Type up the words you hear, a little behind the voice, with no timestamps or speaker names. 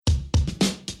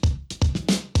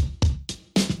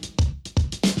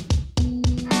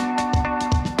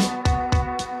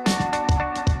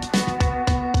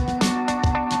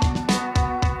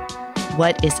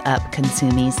What is up,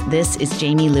 Consumies? This is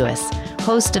Jamie Lewis,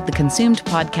 host of the Consumed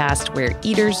podcast, where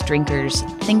eaters, drinkers,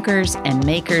 thinkers, and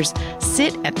makers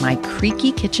sit at my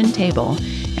creaky kitchen table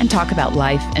and talk about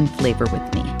life and flavor with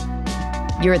me.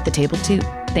 You're at the table too.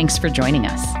 Thanks for joining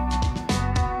us.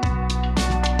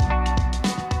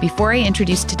 Before I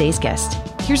introduce today's guest,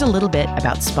 here's a little bit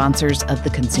about sponsors of the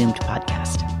Consumed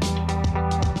podcast.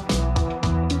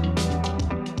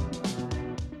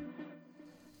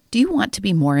 Do you want to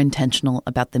be more intentional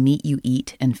about the meat you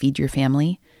eat and feed your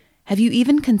family? Have you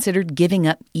even considered giving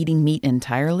up eating meat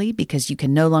entirely because you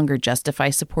can no longer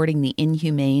justify supporting the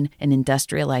inhumane and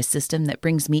industrialized system that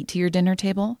brings meat to your dinner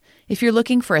table? If you're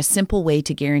looking for a simple way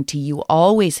to guarantee you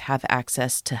always have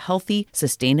access to healthy,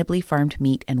 sustainably farmed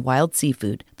meat and wild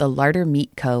seafood, the Larder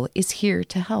Meat Co. is here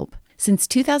to help. Since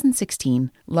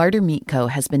 2016, Larder Meat Co.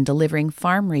 has been delivering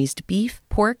farm-raised beef,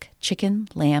 pork, chicken,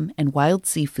 lamb, and wild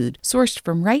seafood sourced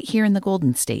from right here in the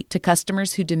Golden State to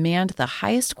customers who demand the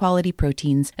highest quality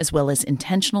proteins as well as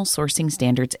intentional sourcing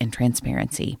standards and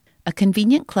transparency. A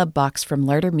convenient club box from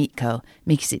Larder Meat Co.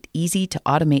 makes it easy to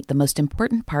automate the most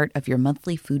important part of your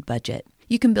monthly food budget.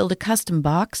 You can build a custom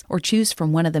box or choose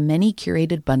from one of the many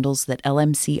curated bundles that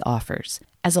LMC offers.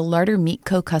 As a Larder Meat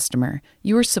Co. customer,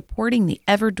 you are supporting the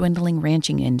ever-dwindling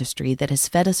ranching industry that has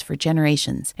fed us for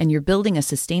generations, and you're building a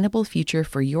sustainable future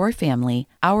for your family,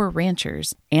 our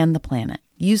ranchers, and the planet.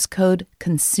 Use code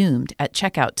CONSUMED at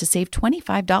checkout to save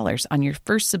 $25 on your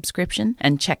first subscription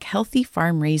and check healthy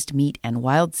farm-raised meat and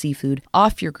wild seafood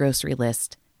off your grocery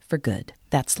list for good.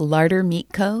 That's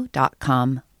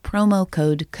lardermeatco.com. Promo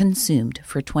code CONSUMED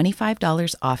for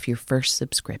 $25 off your first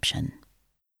subscription.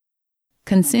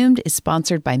 Consumed is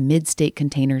sponsored by Mid-State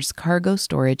Containers cargo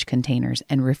storage containers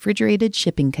and refrigerated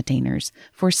shipping containers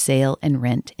for sale and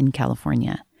rent in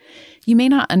California. You may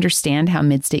not understand how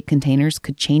Mid-State Containers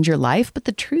could change your life, but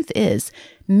the truth is,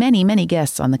 many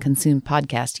guests on the Consumed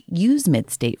podcast use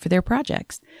Mid-State for their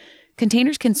projects.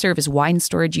 Containers can serve as wine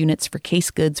storage units for case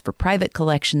goods, for private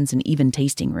collections, and even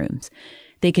tasting rooms.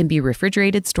 They can be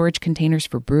refrigerated storage containers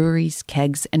for breweries,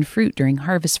 kegs, and fruit during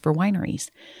harvest for wineries.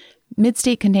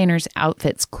 Mid-State Containers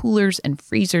outfits coolers and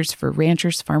freezers for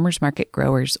ranchers, farmers market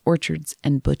growers, orchards,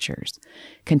 and butchers.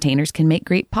 Containers can make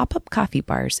great pop-up coffee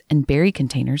bars and berry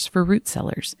containers for root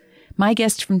cellars. My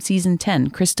guest from Season 10,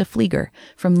 Krista Flieger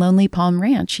from Lonely Palm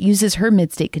Ranch, uses her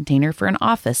Mid-State Container for an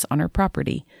office on her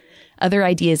property. Other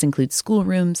ideas include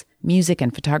schoolrooms, music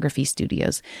and photography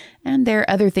studios, and there are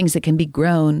other things that can be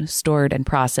grown, stored, and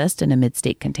processed in a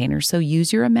Mid-State Container, so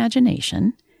use your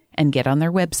imagination and get on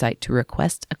their website to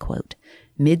request a quote,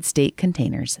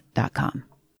 midstatecontainers.com.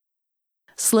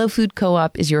 Slow Food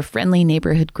Co-op is your friendly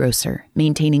neighborhood grocer,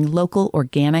 maintaining local,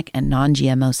 organic, and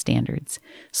non-GMO standards.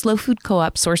 Slow Food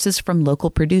Co-op sources from local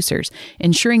producers,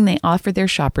 ensuring they offer their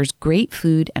shoppers great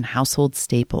food and household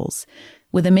staples.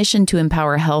 With a mission to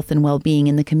empower health and well-being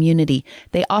in the community,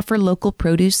 they offer local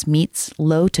produce, meats,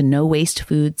 low to no waste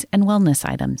foods, and wellness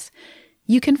items.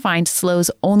 You can find Slow's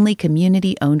only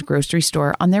community-owned grocery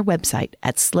store on their website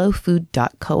at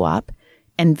slowfood.coop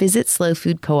and visit Slow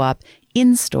Food Co-op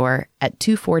in-store at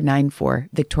 2494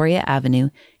 Victoria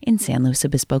Avenue in San Luis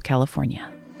Obispo, California.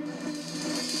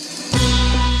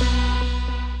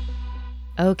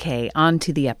 Okay, on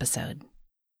to the episode.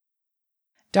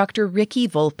 Dr. Ricky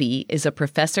Volpe is a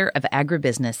professor of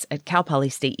agribusiness at Cal Poly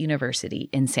State University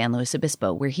in San Luis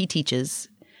Obispo, where he teaches,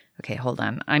 okay, hold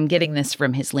on, I'm getting this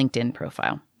from his LinkedIn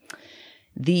profile,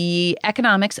 the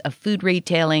economics of food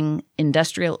retailing,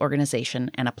 industrial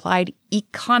organization, and applied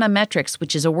econometrics,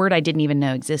 which is a word I didn't even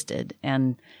know existed,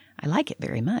 and I like it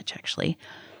very much, actually.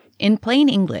 In plain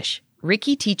English,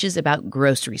 Ricky teaches about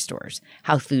grocery stores,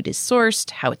 how food is sourced,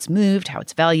 how it's moved, how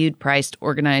it's valued, priced,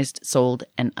 organized, sold,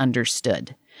 and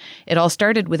understood. It all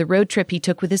started with a road trip he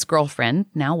took with his girlfriend,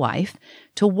 now wife,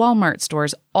 to Walmart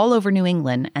stores all over New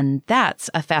England, and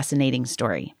that's a fascinating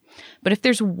story. But if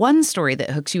there's one story that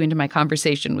hooks you into my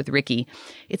conversation with Ricky,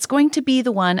 it's going to be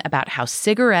the one about how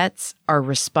cigarettes are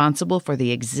responsible for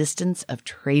the existence of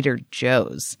Trader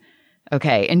Joe's.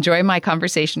 Okay, enjoy my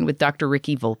conversation with Dr.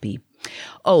 Ricky Volpe.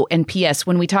 Oh, and P.S.,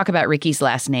 when we talk about Ricky's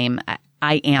last name,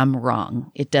 I am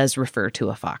wrong. It does refer to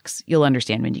a fox. You'll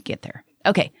understand when you get there.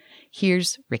 Okay,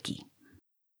 here's Ricky.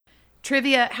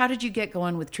 Trivia, how did you get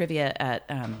going with trivia at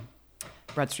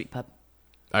Broad Street Pub?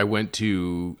 I went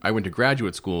to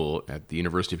graduate school at the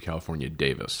University of California,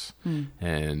 Davis,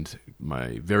 and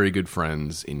my very good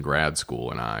friends in grad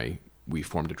school and we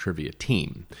formed a trivia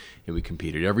team, and we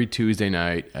competed every Tuesday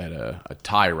night at a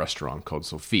Thai restaurant called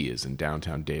Sophia's in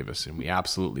downtown Davis, and we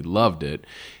absolutely loved it,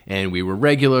 and we were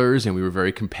regulars, and we were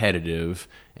very competitive,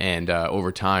 and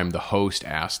over time, the host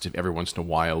asked if every once in a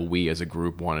while we as a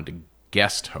group wanted to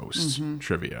guest host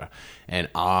trivia, and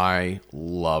I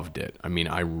loved it. I mean,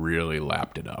 I really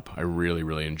lapped it up. I really,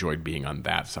 really enjoyed being on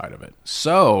that side of it.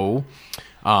 So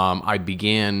I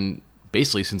began,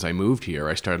 basically since I moved here,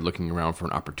 I started looking around for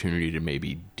an opportunity to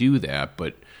maybe do that,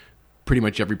 but pretty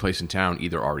much every place in town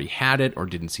either already had it or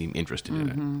didn't seem interested in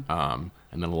it.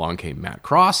 And then along came Matt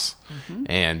Cross,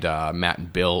 and Matt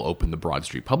and Bill opened the Broad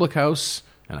Street Public House,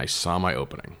 and I saw my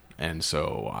opening. And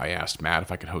so I asked Matt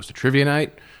if I could host a trivia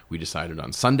night. We decided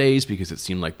on Sundays because it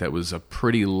seemed like that was a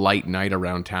pretty light night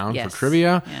around town for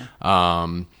trivia.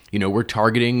 Yeah. We're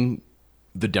targeting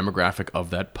the demographic of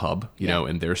that pub, you know,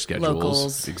 and their schedules.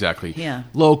 Locals. Exactly. Yeah.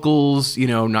 Locals,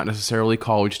 not necessarily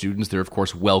college students. They're, of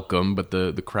course, welcome, but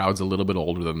the crowd's a little bit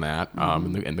older than that,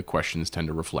 and the questions tend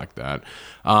to reflect that.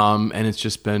 And it's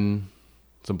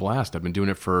a blast. I've been doing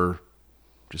it for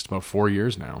just about 4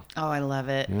 years now. Oh, I love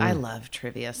it. Yeah. I love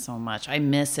trivia so much. I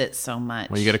miss it so much.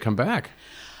 Well, you got to come back.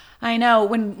 I know.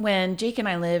 When Jake and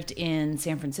I lived in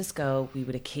San Francisco, we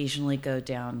would occasionally go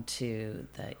down to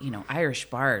the Irish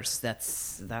bars.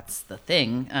 That's the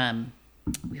thing.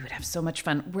 We would have so much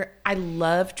fun. I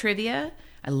love trivia.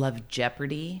 I love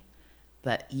Jeopardy.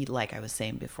 But like I was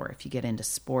saying before, if you get into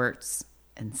sports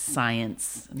and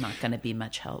science, not going to be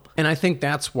much help. And I think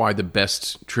that's why the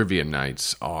best trivia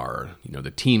nights are,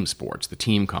 the team sports, the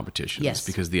team competitions. Yes.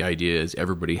 Because the idea is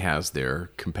everybody has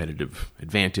their competitive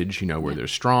advantage, where they're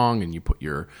strong, and you put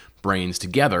your brains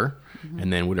together,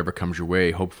 and then whatever comes your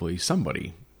way, hopefully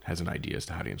somebody has an idea as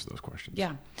to how to answer those questions.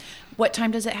 Yeah. What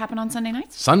time does it happen on Sunday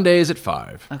nights? Sundays at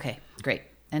 5. Okay, great.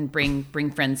 And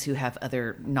bring friends who have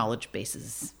other knowledge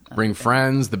bases. Bring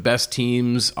friends. The best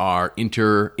teams are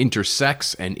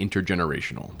intersex and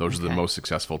intergenerational. Those are the most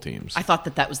successful teams. I thought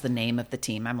that was the name of the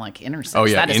team. I'm like, intersex. Oh,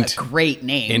 yeah. That is a great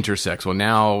name. Intersex. Well,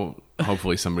 now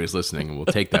hopefully somebody's listening and will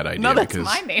take that idea. No, that's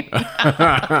my name. Oh,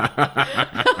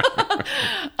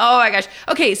 my gosh.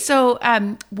 Okay, so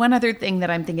one other thing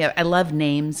that I'm thinking of. I love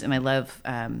names and I love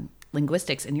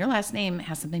linguistics. And your last name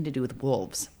has something to do with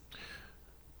wolves.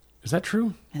 Is that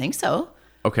true? I think so.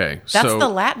 Okay. That's the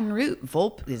Latin root.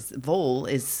 Vol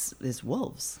is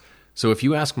wolves. So if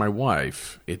you ask my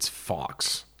wife, it's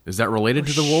fox. Is that related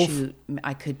to the wolf? Shoot.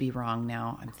 I could be wrong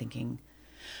now. I'm thinking,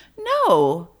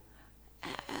 no.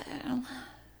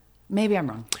 Maybe I'm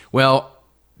wrong. Well,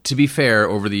 to be fair,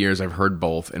 over the years I've heard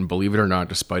both, and believe it or not,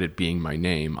 despite it being my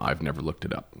name, I've never looked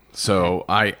it up. So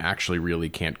I actually really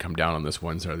can't come down on this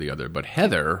one side or the other. But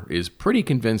Heather is pretty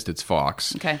convinced it's Fox,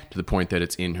 to the point that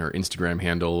it's in her Instagram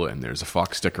handle, and there's a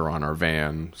Fox sticker on our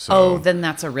van. So, then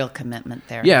that's a real commitment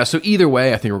there. Yeah, so either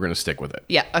way, I think we're going to stick with it.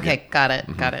 Yeah, okay, yeah. Got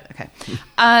it. Okay.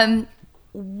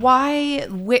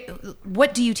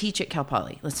 What do you teach at Cal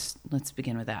Poly? Let's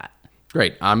begin with that.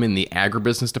 Great. I'm in the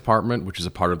agribusiness department, which is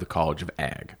a part of the College of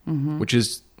Ag, which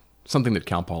is something that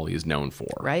Cal Poly is known for,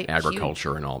 right? Agriculture.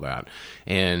 Huge. And all that.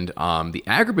 And the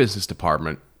agribusiness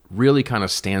department really kind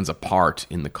of stands apart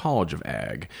in the College of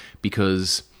Ag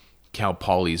because Cal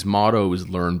Poly's motto is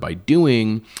learn by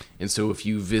doing. And so if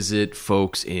you visit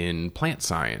folks in plant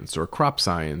science or crop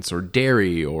science or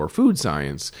dairy or food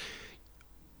science,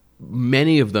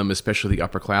 many of them, especially the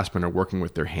upperclassmen, are working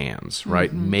with their hands,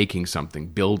 right? Making something,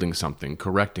 building something,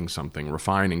 correcting something,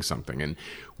 refining something. And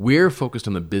we're focused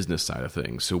on the business side of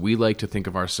things. So we like to think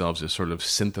of ourselves as sort of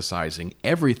synthesizing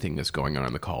everything that's going on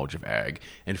in the College of Ag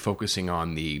and focusing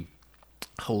on the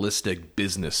holistic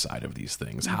business side of these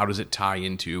things. How does it tie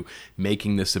into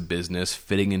making this a business,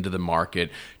 fitting into the market,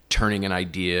 turning an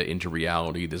idea into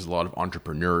reality? There's a lot of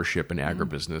entrepreneurship in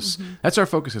agribusiness. That's our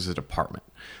focus as a department.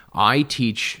 I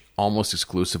teach almost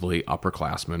exclusively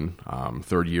upperclassmen,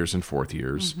 third years and fourth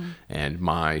years, and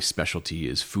my specialty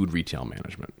is food retail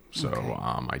management. So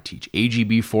I teach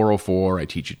AGB 404. I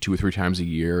teach it 2 or 3 times a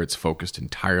year. It's focused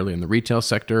entirely on the retail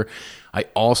sector. I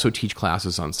also teach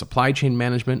classes on supply chain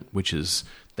management,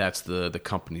 that's the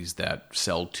companies that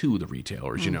sell to the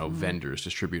retailers, vendors,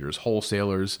 distributors,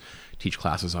 wholesalers. Teach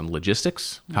classes on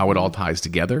logistics, how it all ties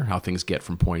together, how things get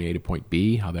from point A to point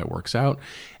B, how that works out.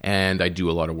 And I do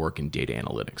a lot of work in data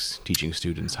analytics, teaching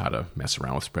students how to mess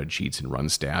around with spreadsheets and run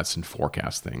stats and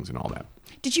forecast things and all that.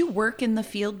 Did you work in the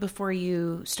field before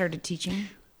you started teaching?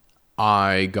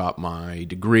 I got my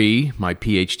degree, my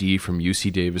PhD from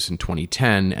UC Davis in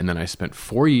 2010, and then I spent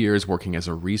 4 years working as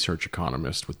a research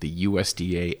economist with the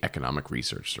USDA Economic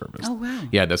Research Service. Oh, wow.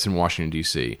 Yeah, that's in Washington,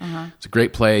 D.C. It's a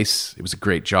great place. It was a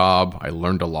great job. I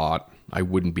learned a lot. I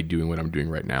wouldn't be doing what I'm doing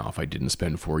right now if I didn't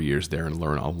spend 4 years there and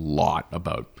learn a lot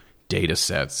about data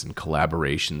sets and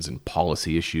collaborations and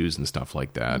policy issues and stuff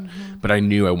like that. But I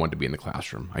knew I wanted to be in the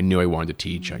classroom. I knew I wanted to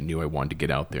teach. I knew I wanted to get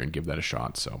out there and give that a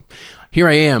shot. So here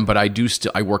I am, but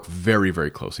I work very, very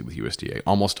closely with USDA.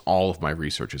 Almost all of my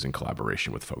research is in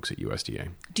collaboration with folks at USDA.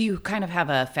 Do you kind of have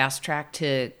a fast track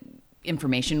to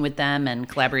information with them and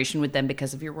collaboration with them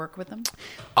because of your work with them?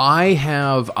 I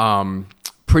have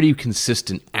pretty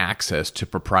consistent access to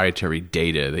proprietary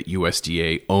data that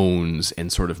USDA owns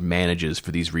and sort of manages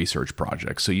for these research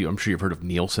projects. So I'm sure you've heard of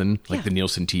Nielsen, like the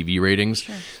Nielsen TV ratings.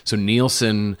 Sure. So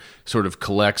Nielsen sort of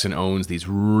collects and owns these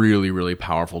really, really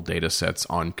powerful data sets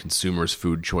on consumers'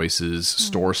 food choices,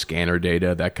 store scanner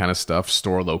data, that kind of stuff,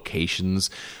 store locations.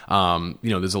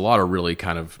 There's a lot of really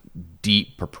kind of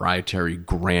deep, proprietary,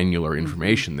 granular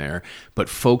information there. But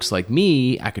folks like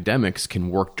me, academics, can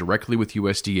work directly with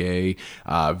USDA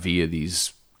via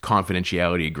these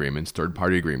confidentiality agreements,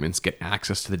 third-party agreements, get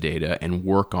access to the data, and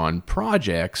work on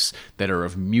projects that are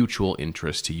of mutual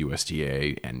interest to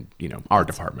USDA and our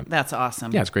department. That's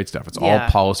awesome. Yeah, it's great stuff. It's all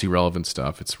policy-relevant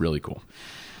stuff. It's really cool.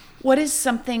 What is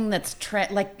something that's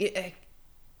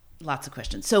lots of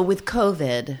questions. So with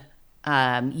COVID,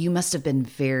 you must have been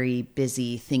very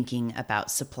busy thinking about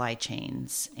supply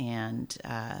chains and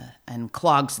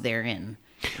clogs therein.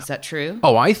 Is that true?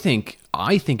 Oh, I think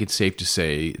it's safe to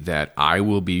say that I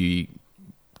will be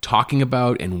talking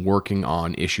about and working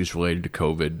on issues related to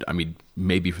COVID. I mean,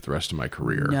 maybe for the rest of my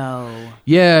career. No.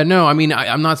 Yeah, no. I mean,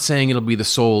 I'm not saying it'll be the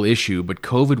sole issue, but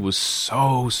COVID was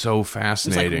so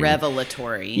fascinating. It's like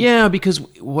revelatory. Yeah, because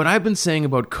what I've been saying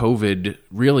about COVID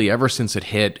really ever since it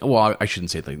hit, well, I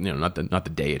shouldn't say not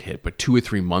the day it hit, but 2 or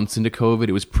 3 months into COVID,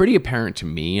 it was pretty apparent to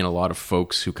me and a lot of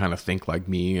folks who kind of think like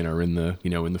me and are in the,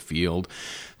 in the field,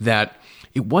 that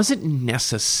it wasn't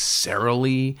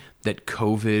necessarily that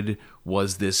COVID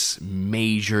was this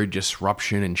major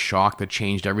disruption and shock that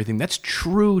changed everything. That's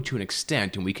true to an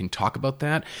extent, and we can talk about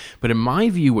that. But in my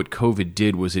view, what COVID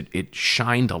did was it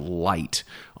shined a light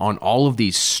on all of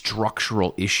these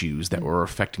structural issues that were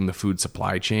affecting the food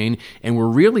supply chain and were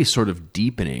really sort of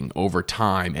deepening over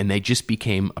time, and they just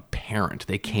became apparent.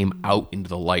 They came out into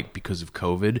the light because of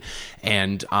COVID.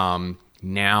 And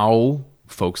now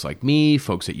folks like me,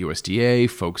 folks at USDA,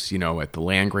 folks, at the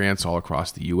land grants all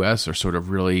across the U.S. are sort of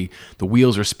really, the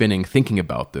wheels are spinning thinking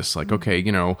about this. Like, okay,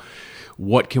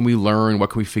 what can we learn? What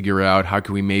can we figure out? How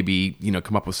can we maybe,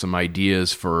 come up with some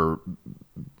ideas for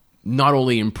not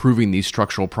only improving these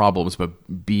structural problems,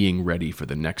 but being ready for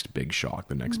the next big shock,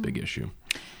 the next big issue?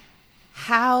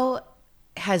 How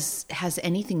has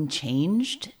anything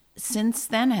changed since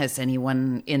then? Has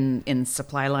anyone in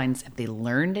supply lines, have they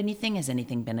learned anything? Has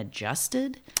anything been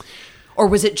adjusted? Or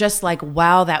was it just like,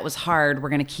 wow, that was hard. We're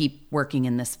going to keep working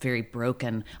in this very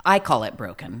broken, I call it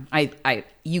broken.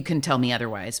 You can tell me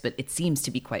otherwise, but it seems to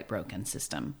be quite broken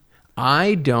system.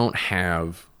 I don't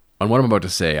have, on what I'm about to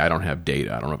say, I don't have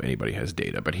data. I don't know if anybody has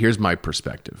data, but here's my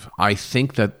perspective. I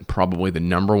think that probably the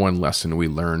number one lesson we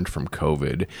learned from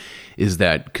COVID is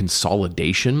that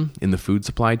consolidation in the food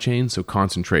supply chain, so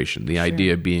concentration, the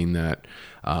idea being that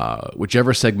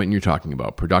whichever segment you're talking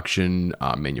about, production,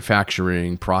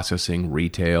 manufacturing, processing,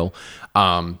 retail,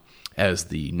 as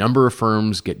the number of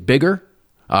firms get bigger,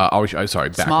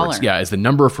 backwards. Smaller. Yeah, as the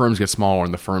number of firms get smaller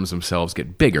and the firms themselves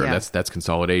get bigger, that's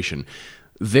consolidation.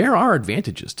 There are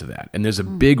advantages to that. And there's a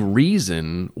big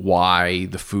reason why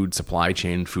the food supply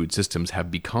chain, food systems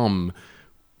have become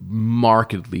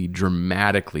markedly,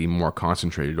 dramatically more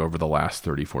concentrated over the last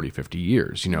 30, 40, 50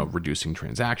 years, reducing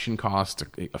transaction costs,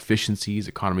 efficiencies,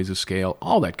 economies of scale,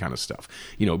 all that kind of stuff,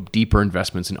 deeper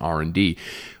investments in R&D.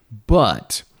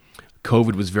 But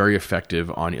COVID was very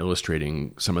effective on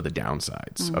illustrating some of the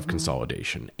downsides of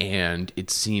consolidation. And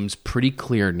it seems pretty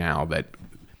clear now that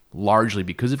largely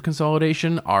because of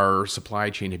consolidation, our supply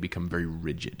chain had become very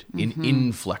rigid,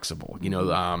 inflexible.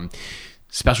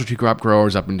 Specialty crop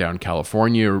growers up and down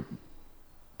California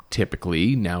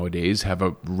typically nowadays have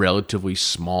a relatively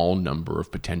small number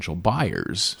of potential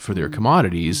buyers for their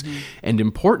commodities. And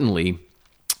importantly,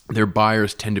 their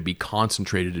buyers tend to be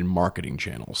concentrated in marketing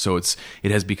channels. So it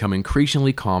has become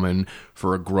increasingly common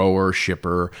for a grower,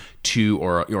 shipper,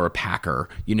 or a packer,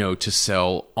 to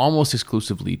sell almost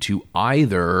exclusively to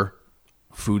either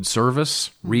food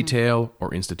service, retail,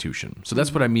 or institution. So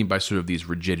that's what I mean by sort of these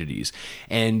rigidities.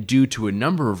 And due to a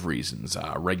number of reasons,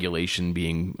 regulation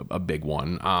being a big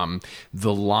one,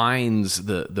 the lines,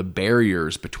 the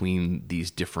barriers between these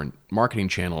different marketing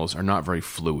channels are not very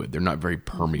fluid. They're not very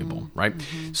permeable, right?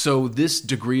 So this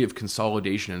degree of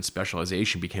consolidation and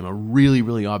specialization became a really,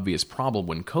 really obvious problem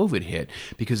when COVID hit,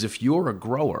 because if you're a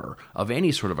grower of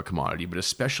any sort of a commodity, but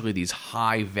especially these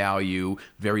high value,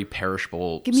 very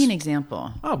perishable... Give me an example.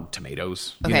 vegetable? Oh,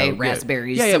 tomatoes. Okay,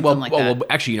 raspberries. Yeah. Something like that. Well,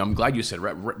 actually, I'm glad you said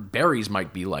berries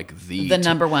might be like the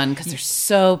number one because they're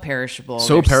so perishable.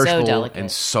 So they're perishable so delicate.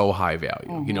 and so high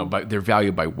value. But their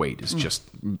value by weight is just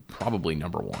probably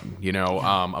number one.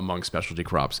 Among specialty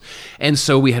crops. And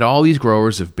so we had all these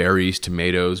growers of berries,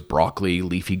 tomatoes, broccoli,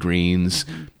 leafy greens,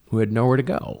 who had nowhere to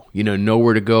go.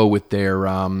 Nowhere to go with their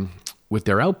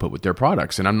output, with their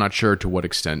products. And I'm not sure to what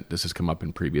extent this has come up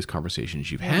in previous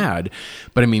conversations you've had,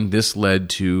 but I mean, this led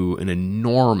to an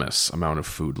enormous amount of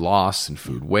food loss and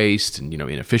food waste and,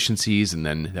 inefficiencies. And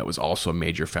then that was also a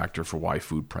major factor for why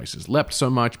food prices leapt so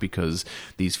much, because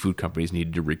these food companies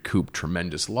needed to recoup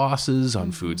tremendous losses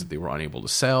on foods that they were unable to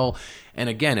sell. And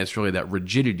again, it's really that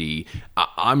rigidity.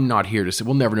 I'm not here to say,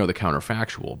 we'll never know the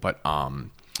counterfactual, but,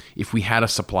 if we had a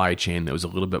supply chain that was a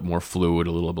little bit more fluid,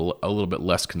 a little bit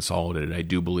less consolidated, I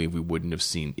do believe we wouldn't have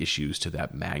seen issues to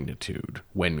that magnitude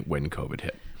when COVID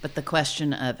hit. But the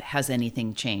question of has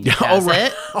anything changed? Has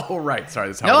it? Oh, right. Sorry.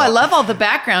 That's how I love all the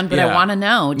background, but I want to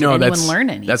know, did anyone learn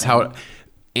anything? That's how...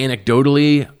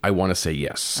 Anecdotally, I want to say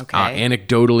yes. Okay.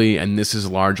 Anecdotally, and this is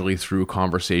largely through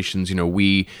conversations,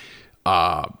 we...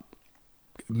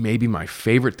 maybe my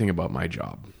favorite thing about my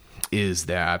job is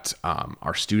that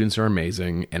our students are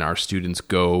amazing, and our students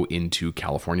go into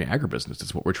California agribusiness.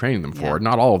 That's what we're training them for. Yeah.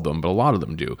 Not all of them, but a lot of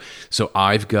them do. So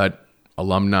I've got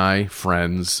alumni,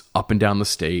 friends up and down the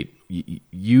state.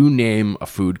 You name a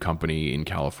food company in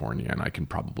California, and I can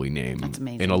probably name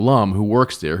an alum who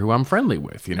works there who I'm friendly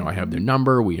with. I have their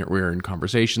number. We're in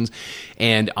conversations,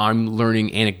 and I'm learning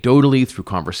anecdotally through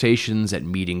conversations at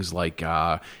meetings like,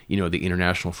 the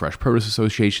International Fresh Produce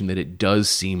Association, that it does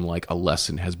seem like a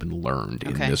lesson has been learned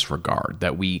in this regard,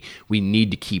 that we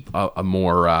need to keep a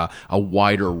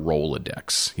wider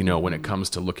Rolodex, when it comes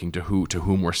to looking to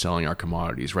whom we're selling our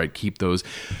commodities, right? Keep those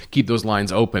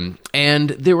lines open.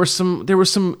 And there were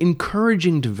some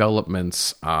encouraging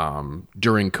developments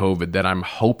during COVID that I'm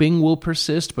hoping will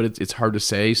persist, but it's hard to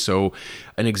say. So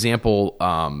an example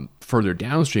further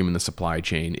downstream in the supply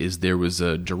chain is there was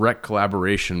a direct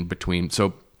collaboration between...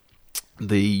 So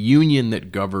the union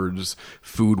that governs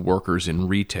food workers in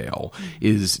retail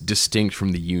is distinct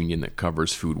from the union that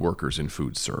covers food workers in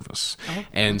food service.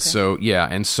 And this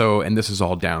is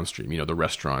all downstream, the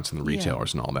restaurants and the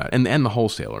retailers and all that, and the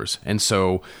wholesalers. And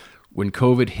so when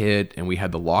COVID hit and we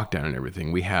had the lockdown and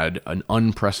everything, we had an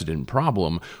unprecedented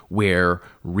problem where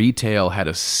retail had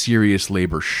a serious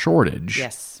labor shortage.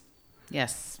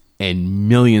 Yes. And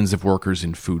millions of workers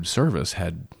in food service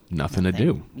had nothing to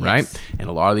do, right? And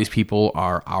a lot of these people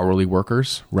are hourly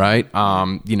workers, right?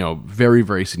 Very,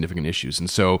 very significant issues. And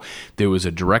so there was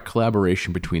a direct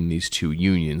collaboration between these two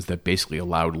unions that basically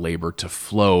allowed labor to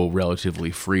flow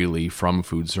relatively freely from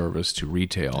food service to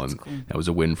retail. That was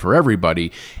a win for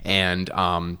everybody. And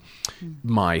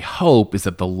my hope is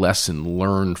that the lesson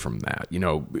learned from that,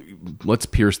 let's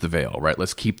pierce the veil, right?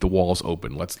 Let's keep the walls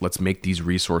open. Let's make these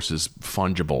resources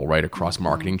fungible, right, across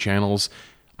marketing channels.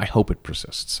 I hope it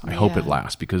persists. I hope it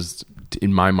lasts, because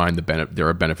in my mind, there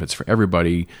are benefits for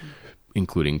everybody,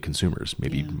 including consumers,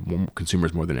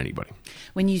 consumers more than anybody.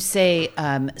 When you say,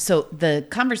 so the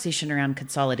conversation around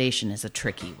consolidation is a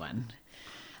tricky one.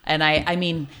 And I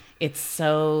mean, it's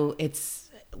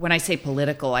when I say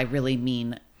political, I really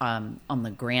mean on the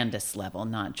grandest level,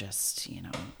 not just,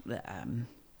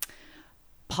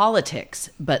 politics,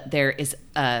 but there is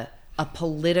a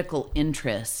political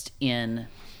interest in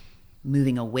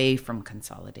moving away from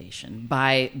consolidation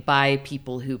by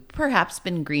people who perhaps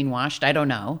been greenwashed. I don't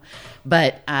know,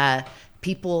 but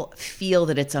people feel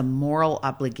that it's a moral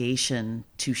obligation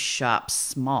to shop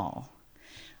small.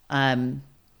 When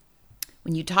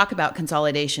you talk about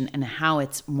consolidation and how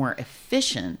it's more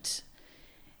efficient,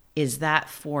 is that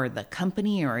for the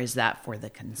company or is that for the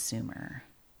consumer?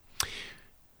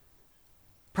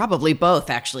 Probably both,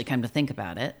 actually, come to think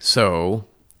about it. So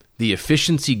the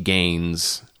efficiency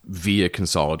gains via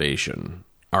consolidation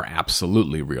are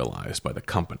absolutely realized by the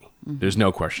company. There's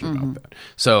no question about that.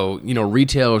 So,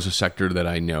 retail is a sector that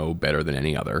I know better than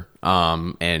any other.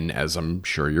 And as I'm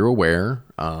sure you're aware,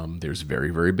 there's very,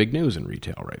 very big news in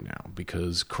retail right now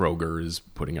because Kroger is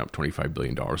putting up $25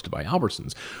 billion to buy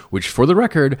Albertsons, which, for the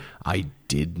record, I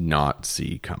did not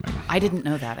see coming. I didn't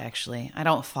know that, actually. I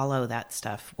don't follow that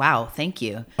stuff. Wow, thank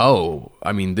you. Oh,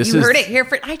 I mean, you heard it here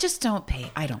I just don't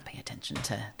pay attention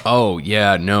to... Oh,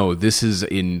 yeah, no, this is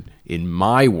in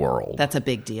my world. That's a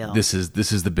big deal. This is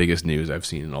the biggest news I've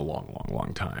seen in a long, long,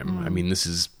 long time. I mean, this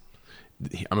is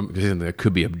I'm saying that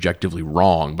could be objectively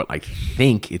wrong, but I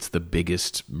think it's the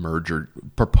biggest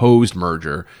proposed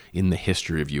merger in the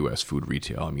history of U.S. food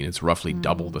retail. I mean, it's roughly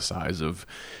double the size of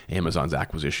Amazon's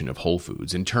acquisition of Whole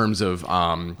Foods in terms of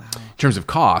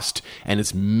cost, and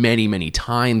it's many, many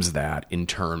times that in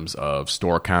terms of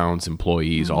store counts,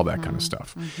 employees, all that kind of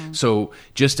stuff. So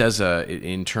just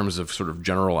in terms of sort of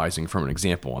generalizing from an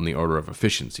example on the order of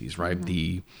efficiencies, right?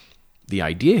 The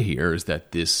idea here is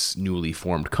that this newly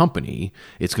formed company,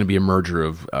 it's going to be a merger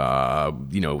of,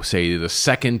 say the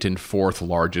second and fourth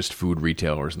largest food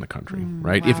retailers in the country,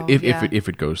 right? Wow, If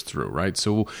it goes through, right?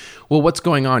 So, well, what's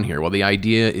going on here? Well, the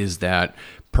idea is that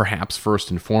perhaps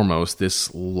first and foremost,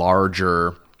 this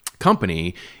larger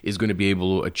company is going to be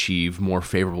able to achieve more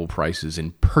favorable prices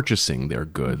in purchasing their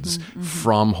goods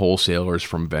from wholesalers,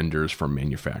 from vendors, from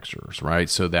manufacturers, right?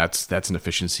 So that's an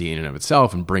efficiency in and of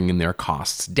itself, and bringing their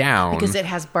costs down. Because it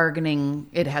has bargaining,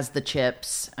 it has the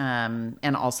chips,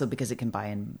 and also because it can buy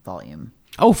in volume.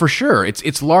 Oh, for sure.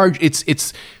 It's large.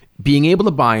 It's being able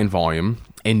to buy in volume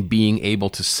and being able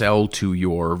to sell to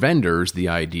your vendors the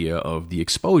idea of the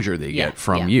exposure they get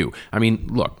from you. I mean,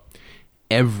 look.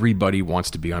 Everybody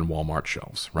wants to be on Walmart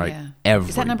shelves, right? Yeah. Everybody.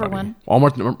 Is that number one?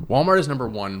 Walmart is number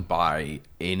one by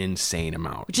an insane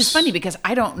amount. Which is funny because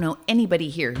I don't know anybody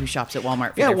here who shops at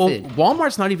Walmart for their food.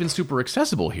 Walmart's not even super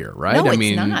accessible here, right? No, I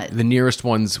mean, it's not. The nearest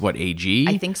one's AG?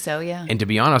 I think so, yeah. And to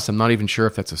be honest, I'm not even sure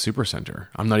if that's a supercenter.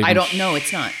 I'm not even I don't know,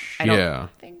 it's not. I don't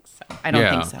think so. I don't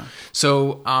think so.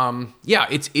 So,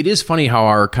 it is funny how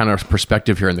our kind of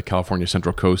perspective here in the California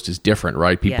Central Coast is different,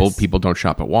 right? People don't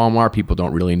shop at Walmart. People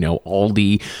don't really know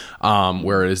Aldi,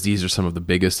 whereas these are some of the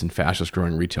biggest and fastest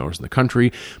growing retailers in the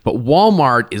country. But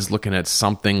Walmart is looking at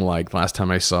something like, last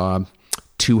time I saw,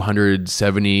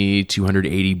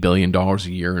 $280 billion a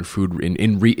year in food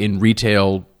in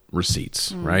retail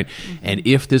receipts, right? And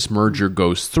if this merger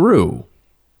goes through,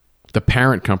 the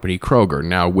parent company, Kroger,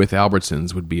 now with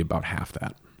Albertsons, would be about half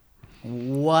that.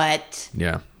 What?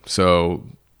 Yeah. So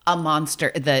a monster.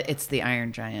 It's the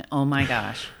Iron Giant. Oh my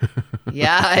gosh.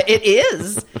 Yeah, it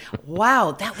is.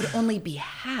 Wow, that would only be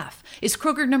half. Is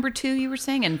Kroger number 2, you were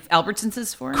saying, and Albertsons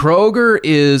is 4? Kroger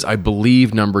is, I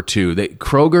believe, number 2.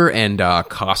 Kroger and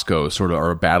Costco sort of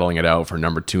are battling it out for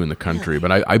number 2 in the country,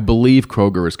 but I believe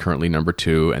Kroger is currently number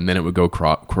 2, and then it would go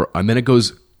and then it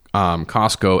goes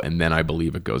Costco, and then I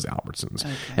believe it goes Albertsons.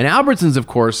 Okay. And Albertsons, of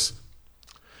course,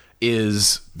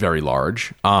 is very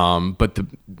large, but the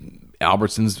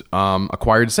Albertsons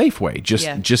acquired Safeway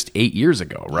just 8 years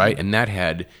ago, right? And that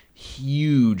had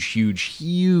huge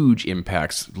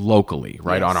impacts locally,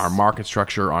 right? On our market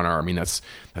structure,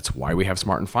 that's why we have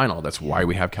Smart and Final. That's why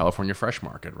we have California Fresh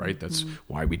Market, right? That's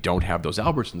why we don't have those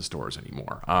Albertsons stores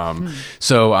anymore.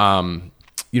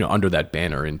 Under that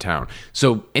banner in town.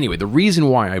 So anyway, the reason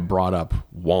why I brought up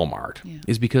Walmart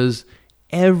is because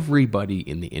everybody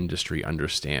in the industry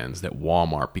understands that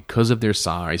Walmart, because of their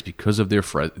size, because of their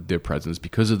presence,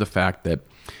 because of the fact that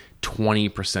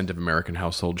 20% of American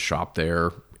households shop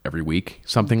there every week,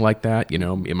 something like that,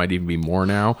 it might even be more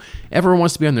now. Everyone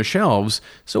wants to be on their shelves,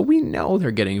 so we know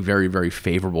they're getting very, very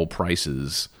favorable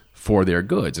prices for their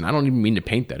goods. And I don't even mean to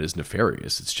paint that as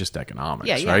nefarious. It's just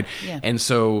economics, right? Yeah. And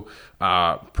so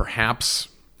perhaps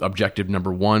objective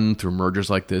number 1 through mergers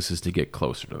like this is to get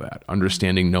closer to that.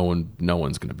 Understanding no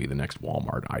one's going to be the next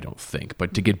Walmart, I don't think.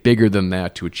 But to get bigger than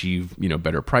that, to achieve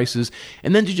better prices,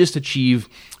 and then to just achieve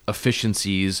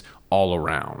efficiencies all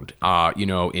around,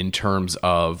 in terms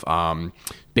of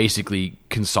basically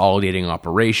consolidating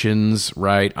operations,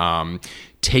 right?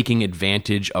 Taking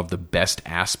advantage of the best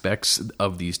aspects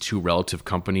of these two relative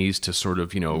companies to sort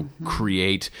of,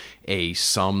 create a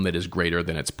sum that is greater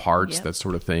than its parts, that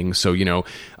sort of thing. So,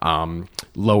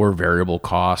 lower variable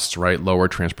costs, right? Lower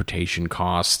transportation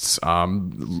costs,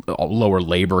 lower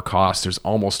labor costs. There's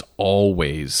almost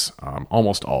always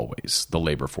the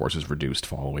labor force is reduced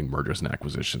following mergers and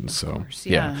acquisitions. So,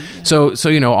 So,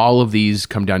 all of these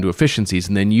come down to efficiencies.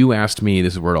 And then you asked me,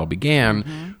 this is where it all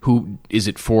began, who is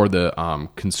it for the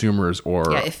consumers or...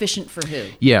 Yeah, efficient for who?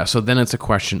 Yeah, so then it's a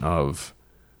question of,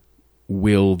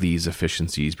 will these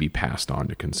efficiencies be passed on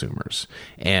to consumers?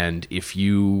 And if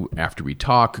you, after we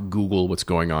talk, Google what's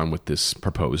going on with this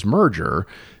proposed merger,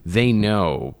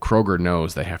 Kroger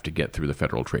knows they have to get through the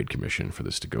Federal Trade Commission for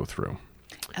this to go through.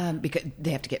 Because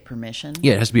they have to get permission?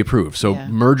 Yeah, it has to be approved. So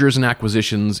mergers and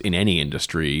acquisitions in any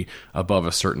industry above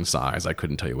a certain size, I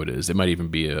couldn't tell you what it is. It might even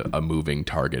be a moving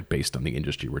target based on the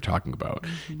industry we're talking about.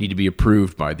 Need to be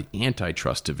approved by the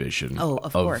antitrust division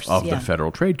of the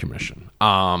Federal Trade Commission.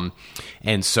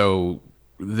 And so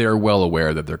they're well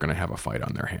aware that they're going to have a fight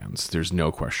on their hands. There's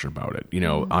no question about it.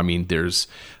 I mean, there's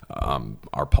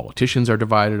our politicians are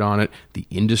divided on it. The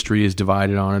industry is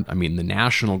divided on it. I mean, the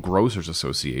National Grocers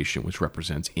Association, which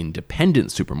represents independent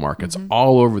supermarkets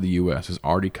all over the U.S., has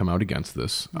already come out against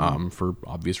this for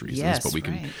obvious reasons. Yes,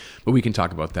 but we can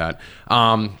talk about that.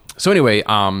 So anyway,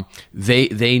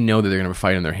 they know that they're going to have a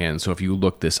fight on their hands. So if you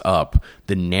look this up,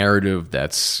 the narrative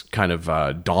that's kind of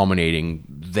dominating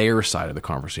their side of the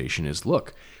conversation is,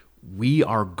 look, we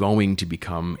are going to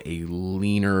become a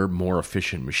leaner, more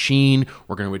efficient machine.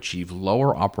 We're going to achieve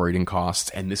lower operating costs,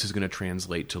 and this is going to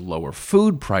translate to lower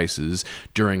food prices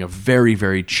during a very,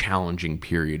 very challenging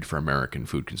period for American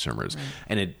food consumers.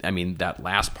 Right. And that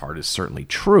last part is certainly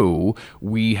true.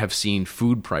 We have seen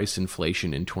food price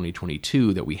inflation in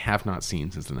 2022 that we have not seen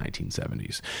since the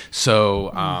 1970s. So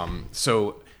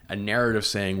a narrative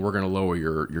saying we're going to lower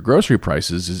your grocery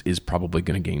prices is probably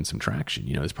going to gain some traction.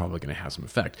 It's probably going to have some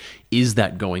effect. Is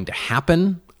that going to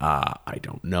happen? I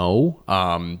don't know.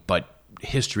 But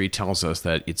history tells us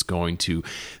that it's going to,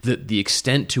 the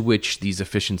extent to which these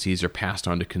efficiencies are passed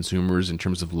on to consumers in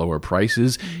terms of lower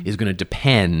prices is going to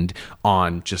depend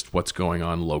on just what's going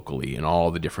on locally in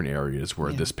all the different areas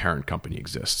where this parent company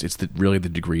exists. It's really the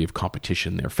degree of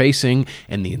competition they're facing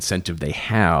and the incentive they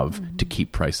have to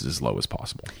keep prices as low as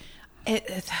possible.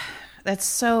 That's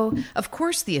so, of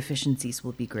course the efficiencies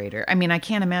will be greater. I mean, I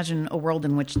can't imagine a world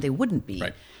in which they wouldn't be.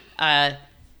 Right.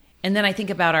 And then I think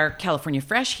about our California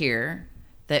Fresh here,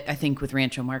 that I think with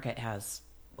Rancho Market has,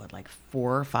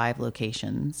 4 or 5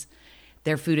 locations.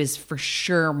 Their food is for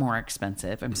sure more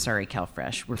expensive. I'm sorry,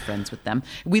 CalFresh. We're friends with them.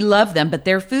 We love them, but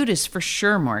their food is for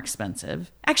sure more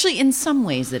expensive. Actually, in some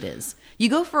ways it is. You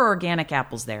go for organic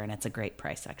apples there, and it's a great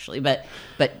price, actually. But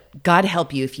God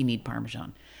help you if you need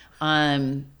Parmesan.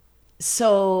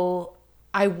 So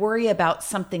I worry about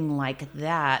something like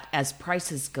that as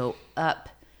prices go up.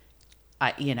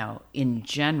 In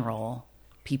general,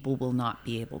 people will not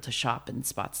be able to shop in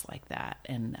spots like that.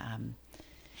 And, I'm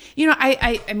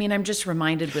just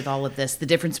reminded with all of this, the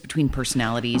difference between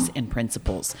personalities and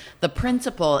principles. The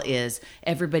principle is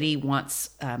everybody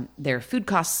wants their food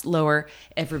costs lower.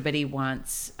 Everybody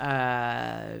wants,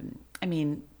 to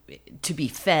be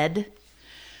fed.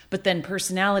 But then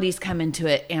personalities come into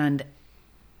it, and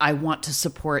I want to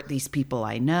support these people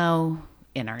I know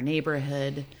in our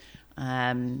neighborhood.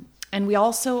 And we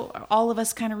also, all of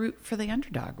us kind of root for the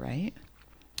underdog, right?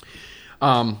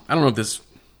 I don't know if this,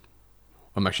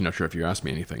 I'm actually not sure if you asked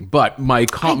me anything, but I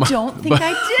don't think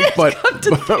I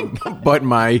did. But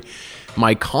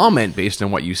my comment based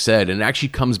on what you said, and it actually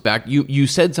comes back, you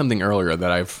said something earlier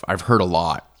that I've heard a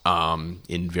lot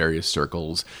in various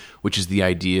circles, which is the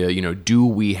idea, do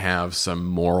we have some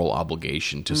moral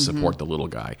obligation to support the little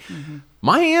guy?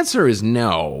 My answer is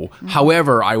no.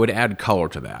 However, I would add color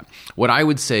to that. What I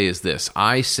would say is this.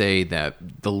 I say that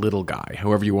the little guy,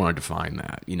 however you want to define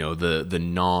that, the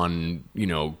non,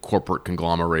 corporate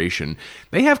conglomeration,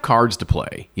 they have cards to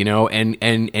play,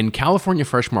 and California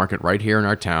Fresh Market right here in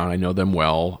our town, I know them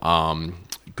well.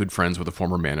 Good friends with a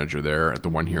former manager there at the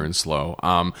one here in SLO.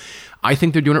 I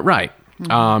think they're doing it right.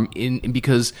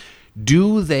 Because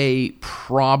do they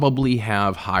probably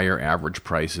have higher average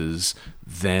prices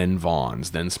than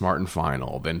Vons, than Smart and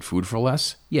Final, than Food for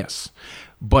Less? Yes.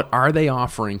 But are they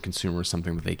offering consumers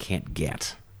something that they can't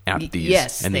get at these?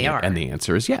 Yes, they are. And the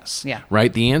answer is yes. Yeah.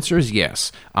 Right? The answer is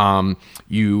yes.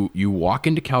 You walk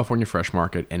into California Fresh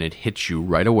Market and it hits you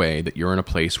right away that you're in a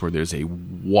place where there's a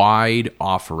wide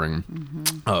offering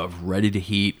of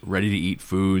ready-to-eat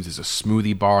foods. There's a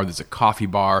smoothie bar. There's a coffee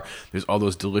bar. There's all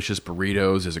those delicious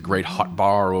burritos. There's a great hot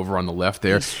bar over on the left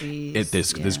there.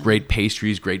 There's great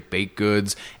pastries, great baked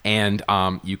goods. And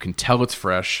you can tell it's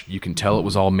fresh. You can tell it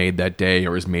was all made that day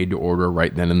or is made to order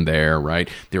right then and there, right?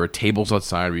 There are tables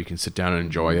outside where you can sit down and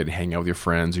enjoy it, hang out with your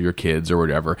friends or your kids or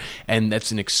whatever. And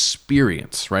that's an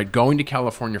experience, right? Going to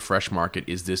California Fresh Market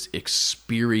is this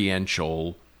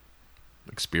experiential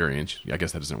experience. I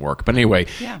guess that doesn't work. But anyway,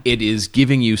 It is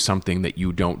giving you something that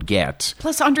you don't get.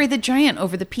 Plus Andre the Giant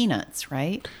over the peanuts,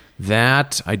 right?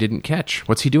 That I didn't catch.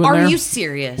 What's he doing there? Are you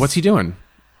serious? What's he doing?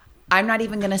 I'm not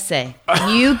even going to say.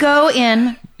 You go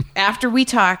in. After we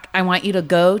talk, I want you to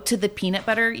go to the peanut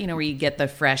butter, where you get the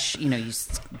fresh,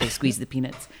 they squeeze the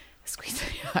peanuts.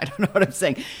 I don't know what I'm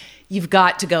saying. You've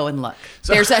got to go and look.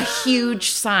 There's a huge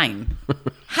sign.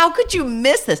 How could you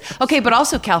miss this? Okay, but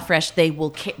also CalFresh,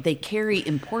 they carry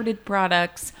imported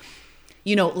products,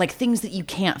 like things that you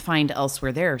can't find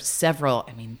elsewhere. There are several,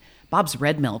 Bob's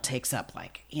Red Mill takes up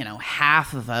like,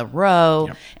 half of a row.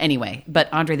 Yep. Anyway,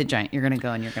 but Andre the Giant, you're going to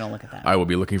go and you're going to look at that. I will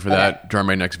be looking for that during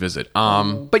my next visit.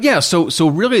 But yeah, so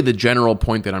really the general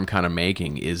point that I'm kind of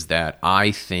making is that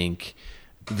I think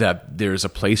that there's a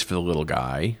place for the little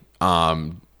guy.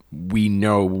 We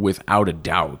know without a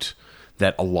doubt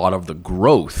that a lot of the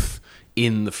growth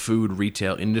in the food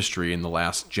retail industry in the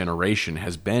last generation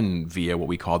has been via what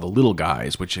we call the little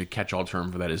guys, which a catch-all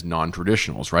term for that is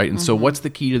non-traditionals, right? And so what's the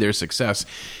key to their success?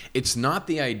 It's not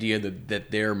the idea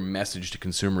that their message to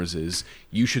consumers is,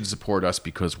 you should support us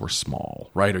because we're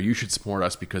small, right? Or you should support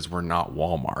us because we're not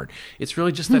Walmart. It's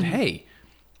really just that, hey,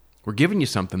 we're giving you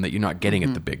something that you're not getting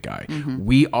at the big guy.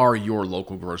 We are your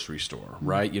local grocery store,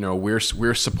 right? We're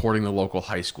supporting the local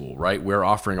high school, right? We're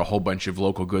offering a whole bunch of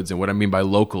local goods. And what I mean by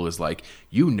local is like,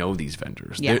 these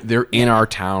vendors. Yeah. They're in our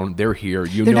town. They're here.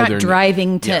 They're not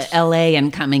driving to LA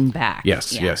and coming back.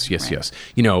 Yes.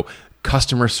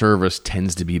 Customer service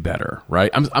tends to be better, right?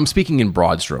 I'm speaking in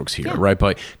broad strokes here, right?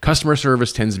 But customer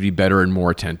service tends to be better and more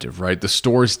attentive, right? The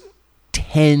stores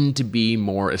tend to be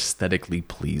more aesthetically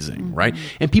pleasing, right?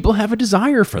 And people have a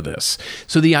desire for this.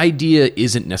 So the idea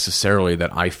isn't necessarily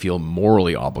that I feel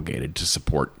morally obligated to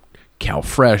support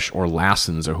CalFresh or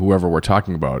Lassen's or whoever we're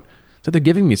talking about, that they're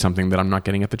giving me something that I'm not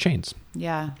getting at the chains.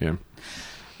 Yeah. Yeah.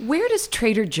 Where does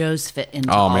Trader Joe's fit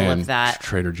into all of that?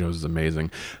 Trader Joe's is amazing.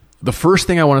 The first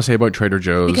thing I want to say about Trader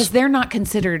Joe's... Because they're not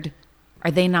considered...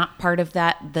 Are they not part of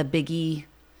that, the biggie...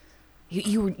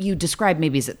 You described,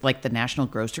 maybe, is it like the National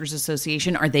Grocers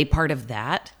Association? Are they part of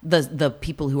that? The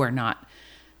people who are not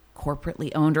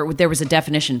corporately owned, or there was a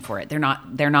definition for it? They're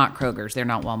not Kroger's, they're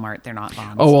not Walmart, they're not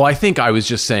Vons. Oh well, I think I was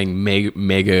just saying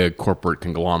mega corporate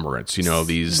conglomerates.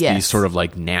 These sort of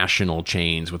like national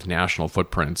chains with national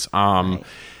footprints. Right.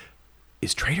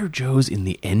 Is Trader Joe's in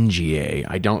the NGA?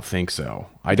 I don't think so.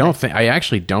 I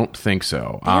actually don't think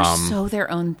so. They're so their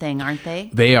own thing, aren't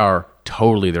they? They are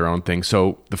totally their own thing.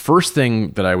 So the first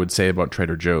thing that I would say about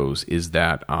Trader Joe's is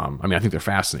that, I think they're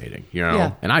fascinating,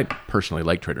 and I personally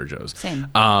like Trader Joe's. Same.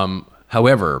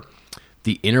 However,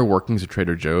 the inner workings of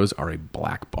Trader Joe's are a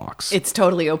black box. It's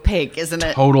totally opaque, isn't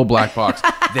it? Total black box.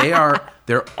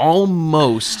 They're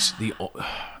almost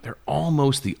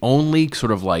the only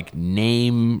sort of like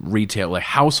name retail, like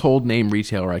household name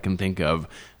retailer I can think of.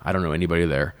 I don't know anybody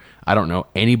there. I don't know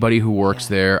anybody who works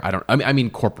there. I mean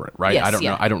corporate, right? Yes,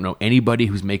 I don't know anybody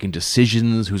who's making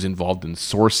decisions, who's involved in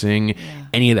sourcing,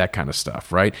 any of that kind of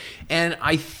stuff, right? And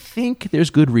I think there's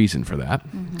good reason for that.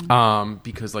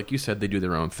 Because like you said, they do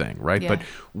their own thing, right? Yeah. But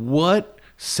what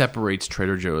separates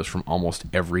Trader Joe's from almost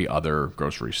every other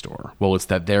grocery store? Well, it's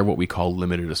that they're what we call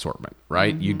limited assortment,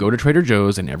 right? You go to Trader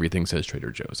Joe's and everything says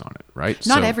Trader Joe's on it, right?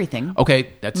 Not everything.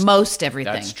 Okay, that's most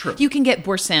everything. That's true. You can get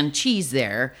Boursin cheese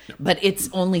there, but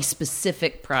it's only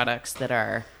specific products that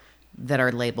are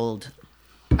labeled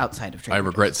outside of Trader Joe's. I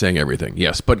regret saying everything.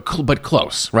 Yes, but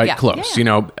close, right? Yeah. Close.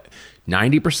 Yeah.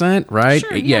 90%, right?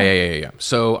 Sure, yeah.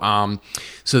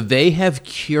 So they have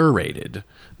curated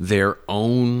their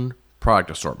own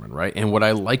product assortment, right? And what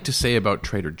I like to say about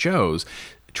Trader Joe's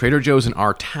in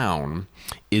our town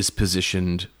is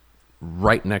positioned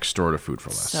right next door to Food for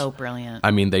Less. So brilliant. I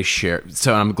mean, they share.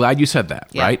 So I'm glad you said that,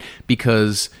 right?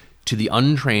 Because to the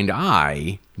untrained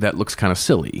eye, that looks kind of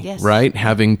silly, right?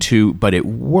 But it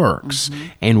works.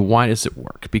 And why does it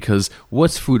work? Because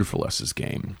what's Food for Less's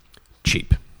game?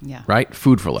 Cheap. Yeah. Right.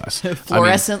 Food for less.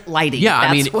 Fluorescent lighting.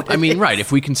 Yeah. That's right.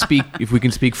 If we can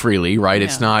speak freely, right?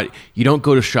 It's not, you don't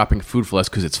go to shopping Food for Less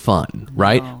because it's fun,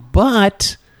 right? No.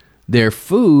 But their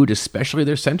food, especially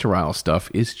their center aisle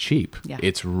stuff, is cheap. Yeah.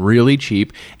 It's really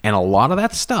cheap. And a lot of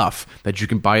that stuff that you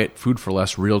can buy at Food for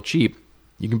Less real cheap,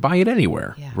 you can buy it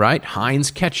anywhere, right?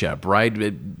 Heinz ketchup,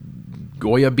 right?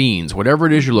 Goya beans, whatever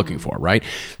it is you're looking for, right?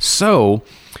 So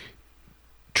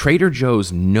Trader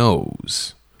Joe's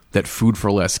knows that Food for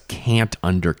Less can't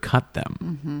undercut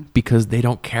them because they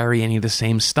don't carry any of the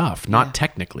same stuff. Not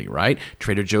technically, right?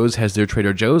 Trader Joe's has their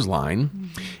Trader Joe's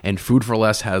line, and Food for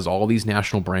Less has all these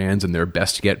national brands and their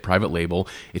best yet private label.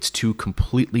 It's two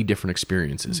completely different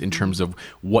experiences in terms of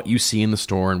what you see in the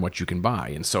store and what you can buy.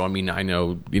 And so, I mean, I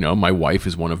know, my wife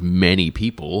is one of many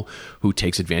people who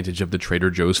takes advantage of the Trader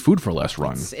Joe's Food for Less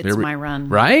run. It's my run.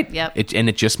 Right? Yep.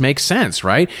 It just makes sense,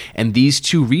 right? And these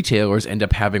two retailers end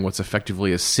up having what's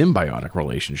effectively a symbiotic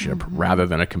relationship rather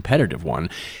than a competitive one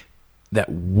that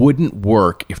wouldn't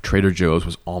work if Trader Joe's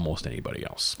was almost anybody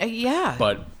else.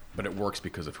 But it works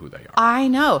because of who they are. I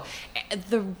know.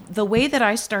 The way that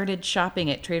I started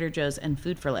shopping at Trader Joe's and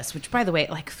Food for Less, which, by the way,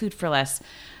 like Food for Less,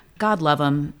 God love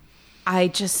them.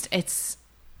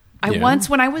 Once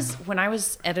when I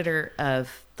was editor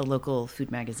of the local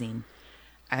food magazine,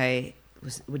 I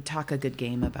would talk a good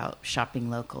game about shopping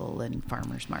local and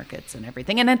farmers markets and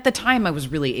everything. And at the time, I was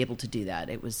really able to do that.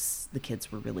 The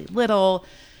kids were really little.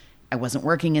 I wasn't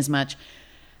working as much.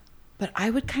 But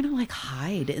I would kind of like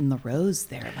hide in the rows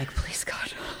there, like, please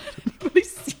God, don't anybody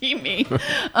see me.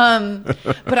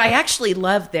 But I actually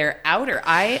love their outer.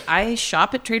 I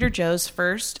shop at Trader Joe's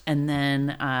first, and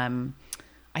then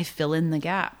I fill in the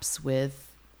gaps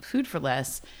with Food for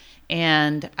Less.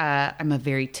 And I'm a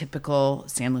very typical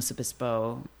San Luis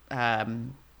Obispo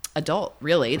adult,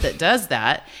 really, that does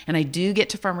that. And I do get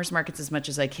to farmers markets as much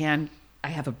as I can. I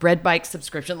have a bread bike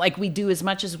subscription. Like, we do as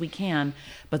much as we can,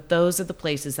 but those are the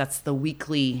places, that's the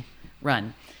weekly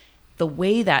run. The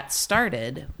way that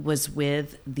started was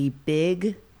with the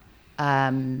big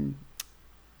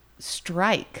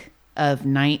strike of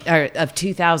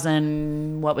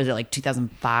 2000, what was it, like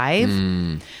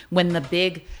 2005? When the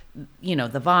big,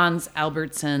 the Vons,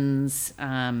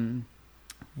 Albertsons,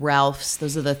 Ralph's,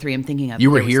 those are the three I'm thinking of.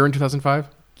 You were here in 2005?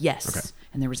 Yes. Okay.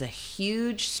 And there was a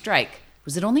huge strike.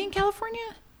 Was it only in California?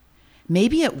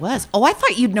 Maybe it was. Oh, I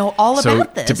thought you'd know all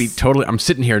about this. To be totally, I'm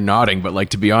sitting here nodding, but like,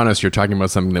 to be honest, you're talking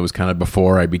about something that was kind of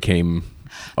before I became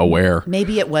aware.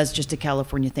 Maybe it was just a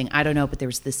California thing. I don't know, but there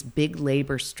was this big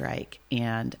labor strike,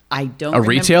 and I don't remember.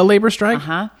 Retail labor strike?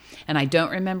 Uh-huh. And I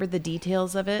don't remember the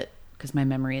details of it because my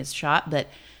memory is shot, but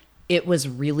it was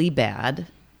really bad.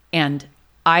 And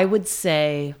I would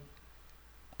say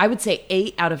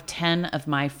 8 out of 10 of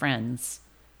my friends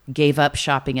gave up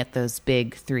shopping at those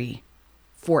big three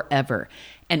forever.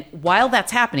 And while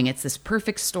that's happening, it's this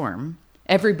perfect storm.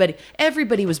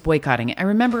 Everybody was boycotting it. I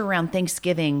remember around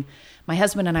Thanksgiving, my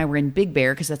husband and I were in Big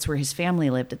Bear because that's where his family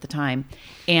lived at the time.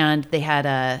 And they had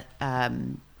a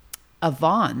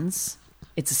Vons.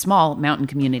 It's a small mountain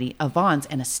community, a Vons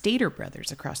and a Stater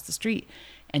Brothers across the street.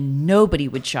 And nobody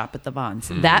would shop at the Vons.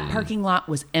 That parking lot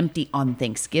was empty on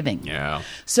Thanksgiving. Yeah.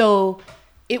 So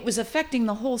it was affecting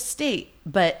the whole state,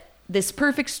 but this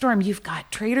perfect storm, you've got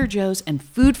Trader Joe's and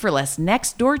Food for Less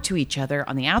next door to each other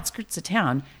on the outskirts of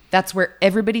town. That's where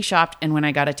everybody shopped, and when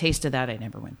I got a taste of that, I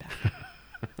never went back.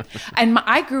 And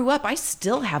I grew up, I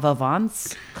still have a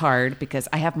Vons card because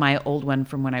I have my old one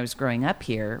from when I was growing up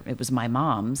here. It was my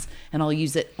mom's, and I'll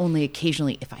use it only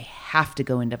occasionally if I have to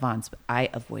go into Vons, but I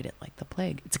avoid it like the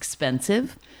plague. It's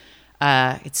expensive.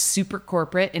 It's super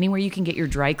corporate. Anywhere you can get your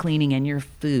dry cleaning and your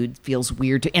food feels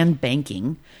weird and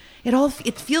banking.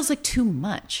 It feels like too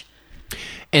much.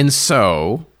 And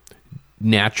so,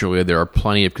 naturally, there are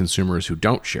plenty of consumers who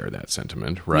don't share that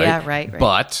sentiment, right? Yeah, right.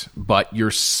 But you're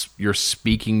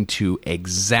speaking to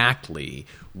exactly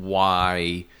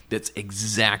why. That's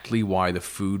exactly why the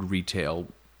food retail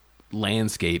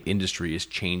landscape industry is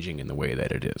changing in the way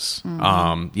that it is.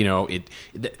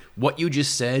 What you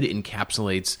just said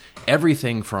encapsulates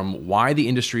everything from why the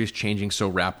industry is changing so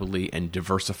rapidly and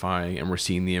diversifying, and we're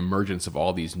seeing the emergence of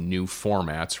all these new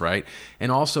formats, right?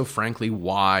 And also, frankly,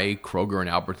 why Kroger and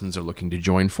Albertsons are looking to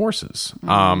join forces.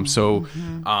 I'm saying,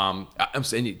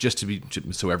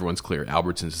 so everyone's clear,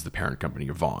 Albertsons is the parent company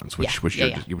of Vons, which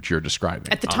you're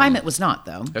describing. At the time, it was not,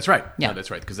 though. That's right. Yeah, no, that's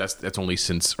right, because that's only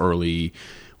since early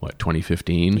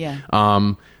 2015.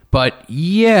 Yeah. But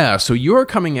yeah, so you're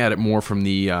coming at it more from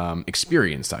the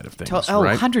experience side of things,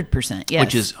 right? 100%, yes.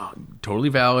 Which is totally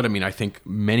valid. I mean, I think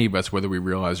many of us, whether we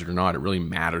realize it or not, it really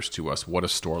matters to us what a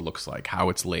store looks like, how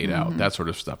it's laid out, that sort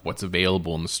of stuff, what's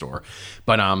available in the store.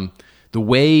 But the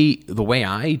way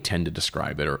I tend to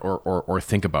describe it or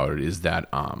think about it is that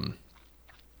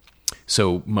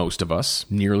so most of us,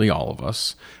 nearly all of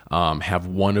us, have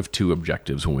one of two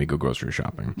objectives when we go grocery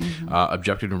shopping.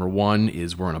 Objective number one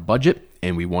is we're on a budget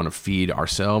and we want to feed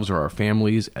ourselves or our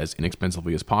families as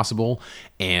inexpensively as possible.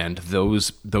 And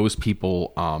those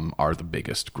people are the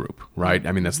biggest group, right?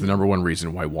 I mean, that's the number one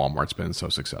reason why Walmart's been so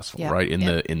successful, right? In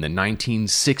the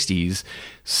 1960s,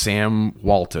 Sam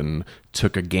Walton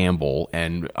took a gamble,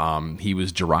 and he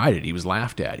was derided, he was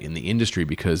laughed at in the industry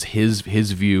because his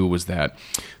view was that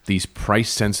these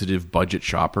price-sensitive budget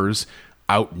shoppers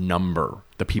outnumber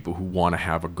the people who want to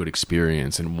have a good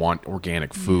experience and want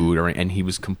organic food, and he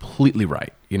was completely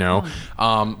right,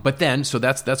 But then, so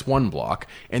that's one block,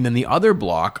 and then the other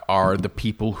block are the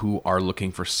people who are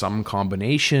looking for some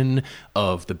combination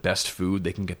of the best food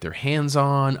they can get their hands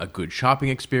on, a good shopping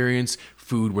experience,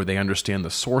 food where they understand the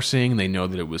sourcing, they know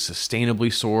that it was sustainably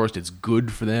sourced, it's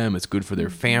good for them, it's good for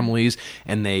their families,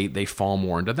 and they fall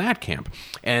more into that camp.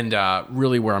 And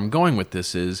really where I'm going with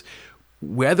this is,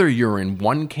 whether you're in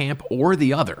one camp or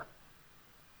the other,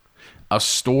 a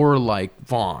store like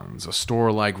Vons, a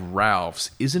store like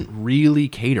Ralph's isn't really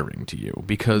catering to you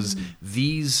because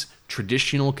these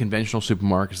traditional conventional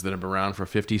supermarkets that have been around for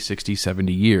 50, 60,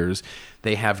 70 years,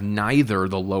 they have neither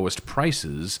the lowest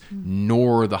prices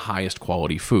nor the highest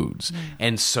quality foods.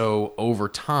 And so over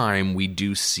time, we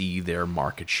do see their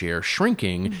market share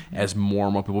shrinking as more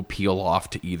and more people peel off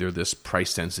to either this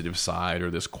price-sensitive side or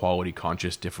this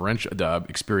quality-conscious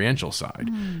experiential side.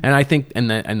 And I think, and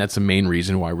that's the main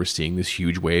reason why we're seeing this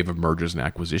huge wave of mergers and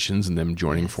acquisitions and them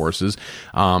joining forces,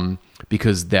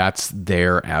 because that's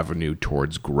their avenue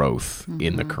towards growth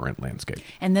in the current landscape.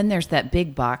 And then there's that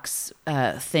big box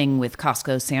thing with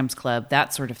Costco, Sam's Club,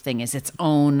 that sort of thing is it's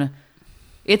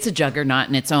a juggernaut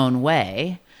in its own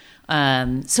way.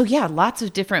 So yeah, lots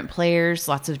of different players,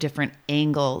 lots of different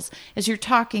angles. As you're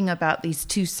talking about these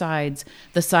two sides,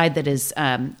 the side that is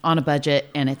on a budget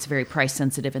and it's very price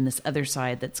sensitive, and this other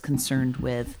side that's concerned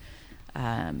with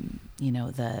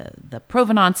the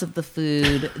provenance of the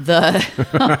food,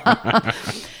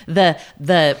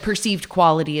 the perceived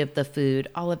quality of the food,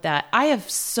 all of that. I have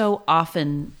so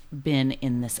often been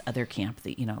in this other camp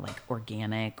that, like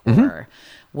organic or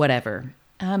whatever.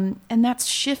 And that's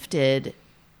shifted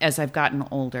as I've gotten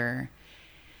older.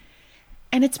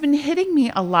 And it's been hitting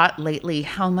me a lot lately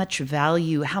how much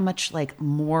value, how much like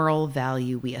moral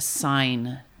value we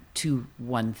assign to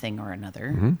one thing or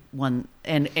another. One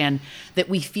and that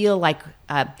we feel like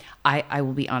I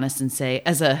will be honest and say,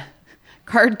 as a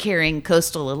card carrying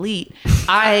coastal elite,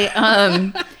 I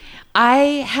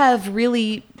have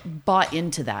really bought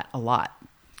into that a lot.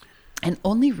 And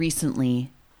only recently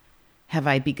have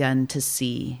I begun to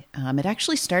see, it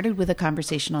actually started with a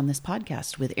conversation on this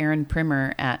podcast with Aaron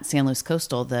Primer at San Luis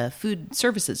Coastal, the food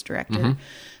services director,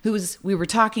 we were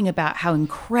talking about how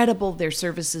incredible their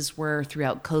services were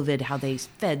throughout COVID, how they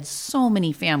fed so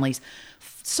many families,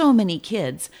 so many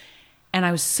kids. And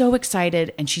I was so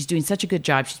excited, and she's doing such a good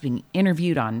job. She's being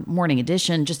interviewed on Morning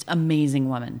Edition, just amazing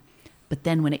woman. But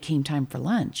then when it came time for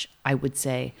lunch, I would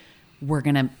say, we're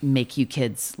going to make you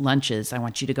kids lunches. I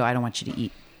want you to go. I don't want you to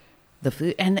eat the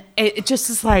food. And it just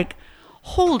is like,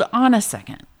 hold on a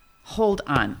second. Hold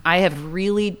on. I have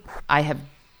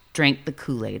drank the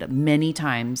Kool-Aid many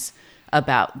times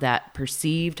about that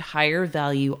perceived higher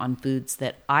value on foods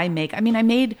that I make. I mean, I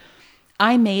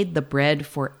made the bread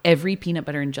for every peanut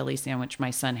butter and jelly sandwich my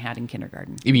son had in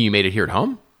kindergarten. You mean you made it here at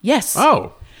home? Yes.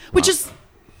 Oh. Which is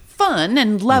fun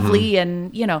and lovely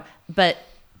and, but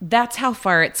that's how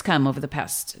far it's come over the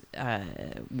past,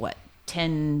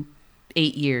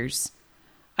 8 years.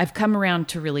 I've come around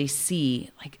to really see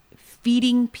like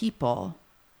feeding people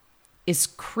is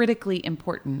critically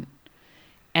important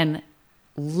and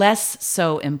less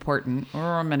so important, or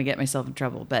I'm going to get myself in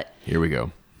trouble, but here we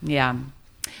go. Yeah.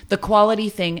 The quality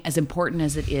thing, as important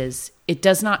as it is, it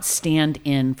does not stand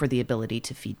in for the ability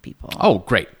to feed people. Oh,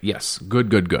 great. Yes.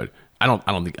 Good. I don't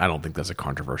think that's a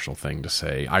controversial thing to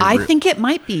say. I think it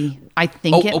might be. Might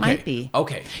be.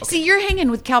 Okay. See, you're hanging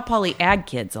with Cal Poly Ag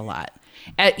kids a lot.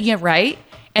 Yeah, right?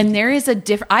 And there is a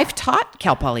different... I've taught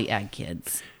Cal Poly Ag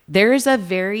kids. There is a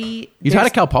very... You taught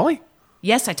at Cal Poly?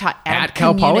 Yes, I taught at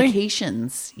Cal Poly?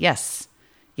 Communications. Yes.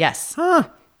 Huh.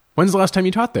 When's the last time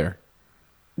you taught there?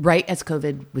 Right as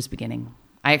COVID was beginning.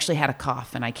 I actually had a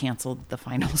cough and I canceled the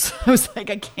finals. I was like,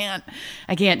 I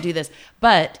can't do this.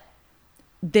 But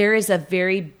there is a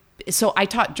very... So I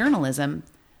taught journalism.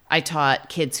 I taught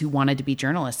kids who wanted to be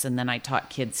journalists, and then I taught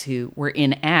kids who were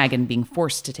in ag and being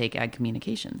forced to take ag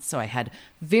communications. So I had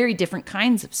very different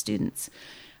kinds of students.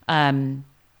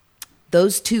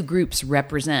 Those two groups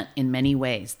represent in many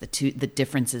ways the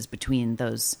differences between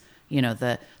those,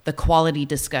 the quality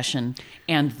discussion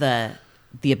and the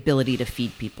ability to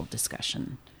feed people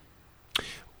discussion.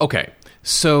 Okay,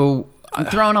 so I'm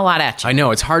throwing a lot at you. I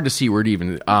know it's hard to see where it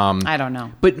even. I don't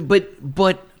know,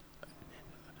 but.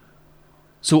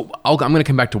 So I'm going to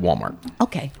come back to Walmart.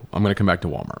 Okay. I'm going to come back to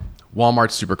Walmart.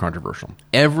 Walmart's super controversial.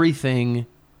 Everything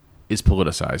is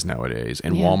politicized nowadays,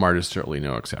 and Walmart is certainly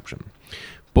no exception.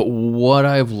 But what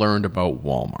I've learned about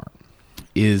Walmart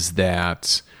is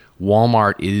that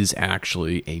Walmart is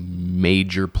actually a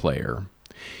major player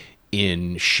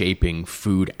in shaping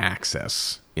food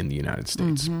access in the United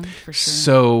States. For sure.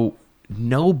 So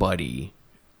nobody,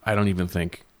 I don't even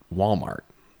think Walmart,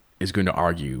 is going to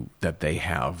argue that they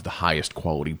have the highest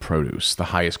quality produce, the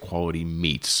highest quality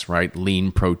meats, right?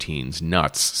 Lean proteins,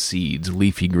 nuts, seeds,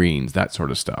 leafy greens, that sort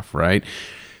of stuff, right?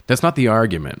 That's not the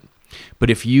argument.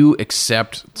 But if you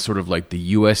accept sort of like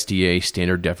the USDA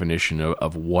standard definition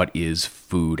of what is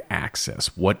food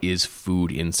access, what is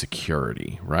food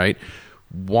insecurity, right?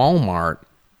 Walmart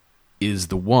is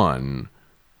the one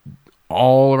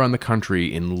all around the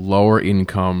country in lower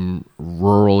income,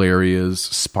 rural areas,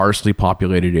 sparsely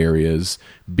populated areas,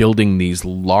 building these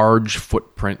large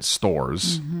footprint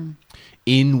stores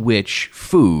in which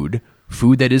food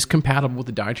that is compatible with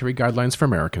the dietary guidelines for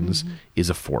Americans is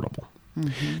affordable.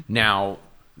 Now,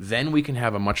 then we can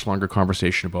have a much longer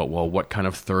conversation about, well, what kind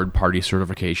of third-party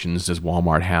certifications does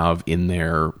Walmart have in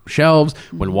their shelves?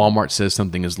 When Walmart says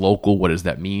something is local, what does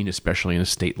that mean, especially in a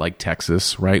state like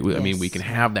Texas, right? Yes. I mean, we can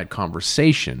have that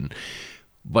conversation,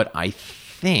 but I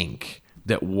think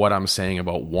that what I'm saying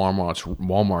about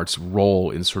Walmart's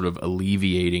role in sort of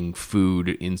alleviating food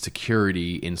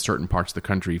insecurity in certain parts of the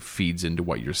country feeds into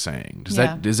what you're saying.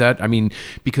 Does that, I mean,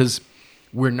 because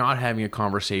we're not having a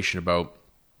conversation about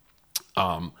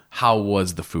how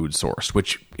was the food sourced,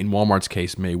 which in Walmart's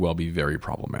case may well be very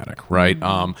problematic, right?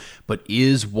 But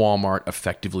is Walmart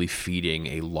effectively feeding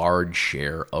a large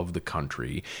share of the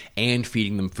country and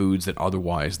feeding them foods that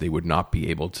otherwise they would not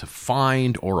be able to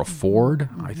find or afford?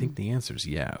 I think the answer is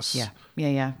yes.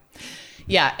 Yeah,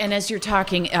 and as you're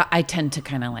talking, I tend to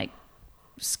kind of like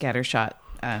scattershot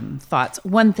thoughts.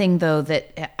 One thing, though,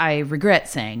 that I regret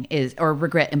saying is, or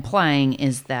regret implying,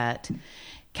 is that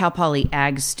Cal Poly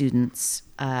Ag students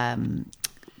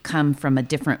come from a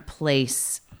different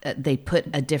place. They put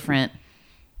a different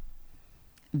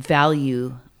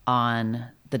value on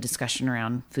the discussion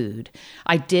around food.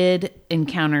 I did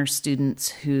encounter students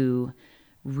who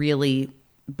really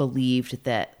believed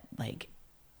that like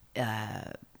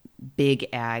big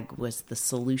ag was the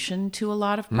solution to a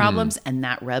lot of problems, and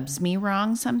that rubs me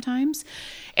wrong sometimes.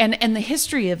 And the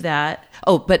history of that.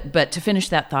 Oh, but to finish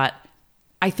that thought,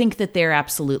 I think that they're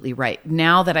absolutely right.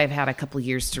 Now that I've had a couple of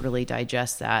years to really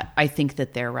digest that, I think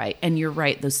that they're right. And you're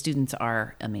right. Those students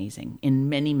are amazing in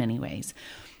many, many ways.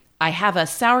 I have a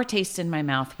sour taste in my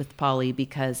mouth with Polly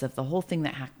because of the whole thing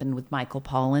that happened with Michael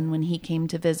Pollan when he came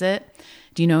to visit.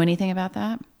 Do you know anything about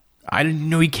that? I didn't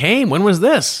know he came. When was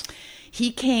this?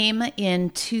 He came in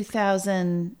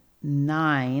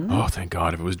 2009. Oh, thank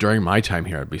God. If it was during my time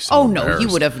here, I'd be so embarrassed. No,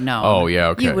 you would have known. Oh, yeah,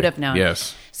 okay. You would have known.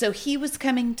 Yes. So he was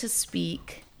coming to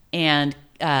speak, and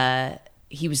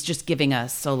he was just giving a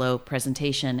solo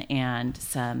presentation, and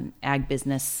some ag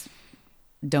business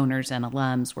donors and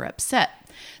alums were upset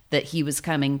that he was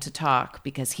coming to talk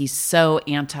because he's so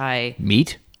anti...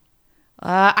 Meat?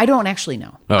 I don't actually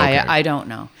know. Oh, okay. I don't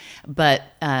know. But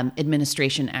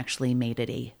administration actually made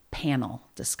it a panel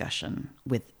discussion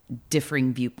with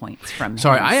differing viewpoints from him.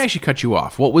 Sorry, I actually cut you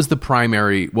off. What was the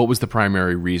primary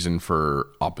reason for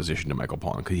opposition to Michael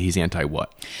Pollan? Because he's anti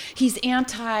what? He's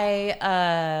anti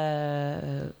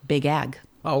big ag.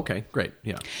 Oh, okay, great,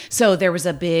 yeah. So there was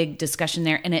a big discussion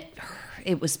there, and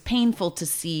it was painful to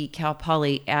see Cal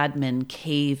Poly admin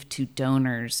cave to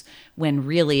donors when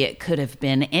really it could have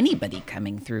been anybody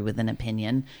coming through with an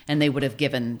opinion, and they would have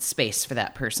given space for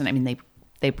that person. I mean,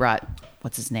 they brought,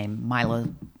 what's his name, Milo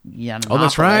Yiannopoulos. Oh,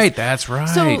 that's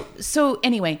right. So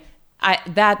anyway,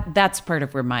 that's part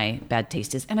of where my bad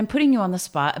taste is, and I'm putting you on the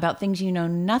spot about things you know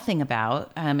nothing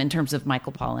about in terms of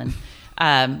Michael Pollan.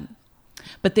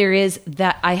 But there is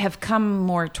that I have come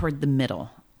more toward the middle,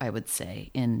 I would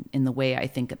say, in the way I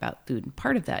think about food. And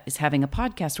part of that is having a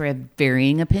podcast where I have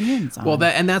varying opinions on. Well,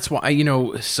 that's why, a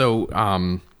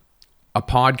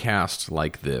podcast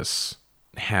like this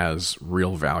has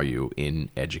real value in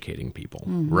educating people,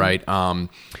 right?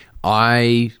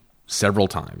 I, several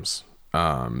times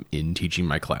in teaching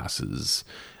my classes,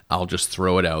 I'll just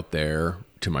throw it out there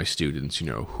to my students,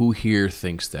 who here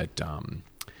thinks that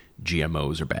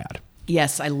GMOs are bad?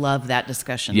 Yes, I love that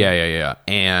discussion. Yeah.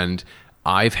 And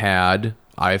I've had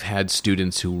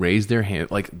students who raise their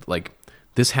hand, like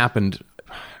this happened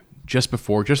just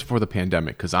before the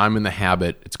pandemic, because I'm in the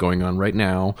habit, it's going on right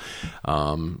now,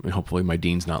 and hopefully my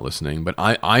dean's not listening, but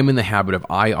I'm in the habit of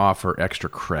I offer extra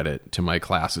credit to my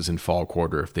classes in fall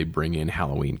quarter if they bring in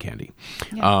Halloween candy.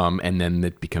 Yeah. And then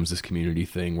it becomes this community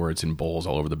thing where it's in bowls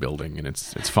all over the building, and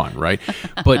it's fun, right?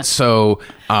 But so,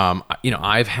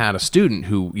 I've had a student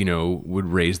who, would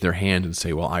raise their hand and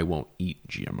say, well, I won't eat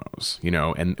GMOs,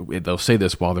 and they'll say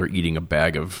this while they're eating a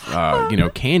bag of,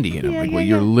 candy. And I'm like, well,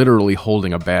 you're literally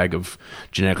holding a bag of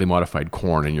genetically modified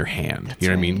corn in your hand. That's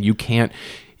what I mean? You can't...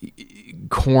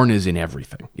 Corn is in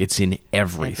everything. It's in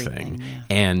everything.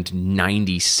 And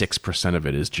 96% of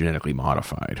it is genetically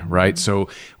modified, right? So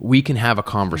we can have a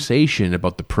conversation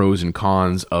about the pros and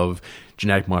cons of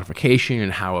genetic modification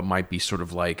and how it might be sort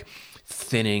of like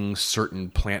thinning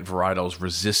certain plant varietals'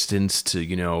 resistance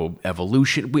to,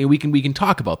 evolution. We can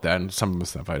talk about that, and some of the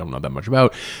stuff I don't know that much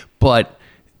about. But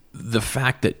the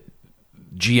fact that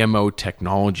GMO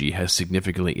technology has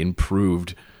significantly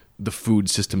improved the food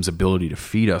system's ability to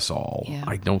feed us all, Yeah.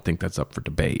 I don't think that's up for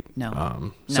debate. No.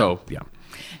 No. So, yeah.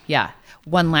 Yeah.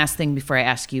 One last thing before I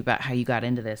ask you about how you got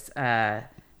into this.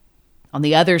 On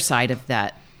the other side of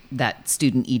that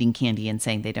student eating candy and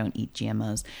saying they don't eat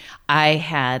GMOs, I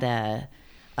had a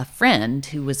friend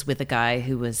who was with a guy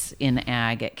who was in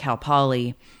ag at Cal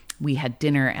Poly. We had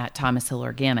dinner at Thomas Hill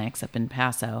Organics up in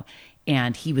Paso,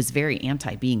 and he was very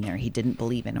anti being there. He didn't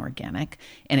believe in organic,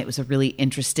 and it was a really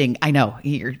interesting. I know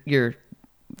you're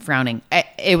frowning.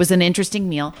 It was an interesting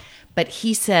meal, but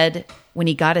he said when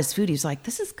he got his food, he was like,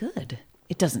 "This is good.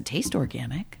 It doesn't taste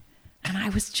organic." And I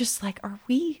was just like, are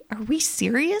we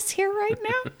serious here right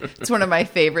now? It's one of my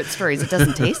favorite stories. It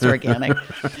doesn't taste organic.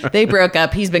 They broke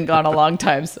up. He's been gone a long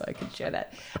time, so I can share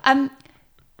that.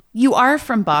 You are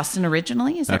from Boston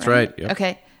originally, is that That's right, yep.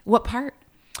 Okay. What part?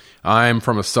 I'm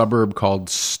from a suburb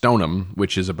called Stoneham,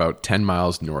 which is about 10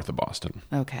 miles north of Boston.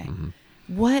 Okay.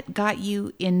 What got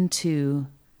you into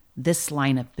this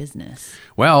line of business?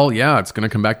 Well, yeah, it's going to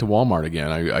come back to Walmart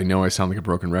again. I know I sound like a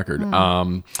broken record.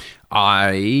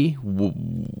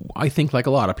 I think like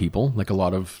a lot of people, like a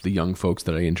lot of the young folks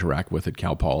that I interact with at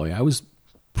Cal Poly, I was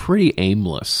pretty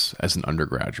aimless as an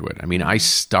undergraduate. I mean, I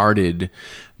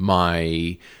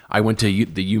went to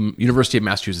the University of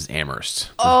Massachusetts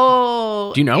Amherst.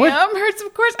 Oh, do you know it? Amherst,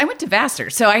 of course. I went to Vassar,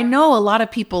 so I know a lot of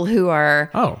people who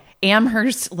are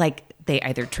Amherst, like they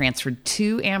either transferred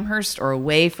to Amherst or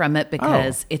away from it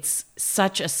because it's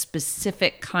such a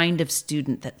specific kind of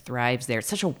student that thrives there. It's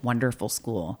such a wonderful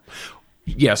school.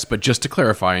 Yes, but just to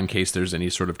clarify, in case there's any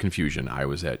sort of confusion, I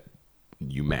was at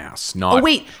UMass. Not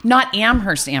not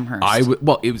Amherst.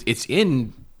 It's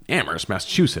in Amherst,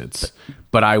 Massachusetts,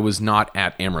 but I was not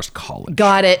at Amherst College.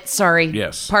 Got it. Sorry.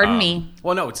 Yes. Pardon me.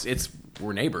 Well, no,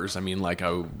 we're neighbors. I mean, like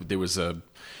there was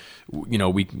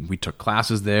we took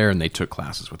classes there, and they took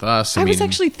classes with us. I was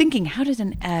actually thinking, how does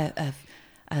a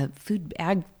food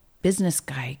ag business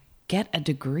guy get a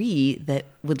degree that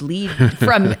would lead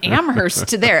from Amherst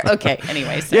to there? Okay,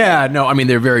 anyway. So. Yeah, no, I mean,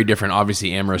 they're very different.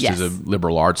 Obviously, Amherst Yes. is a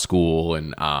liberal arts school,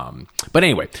 and but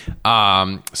anyway,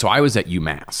 so I was at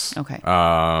UMass.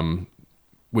 Okay.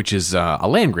 Which is a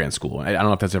land grant school. I don't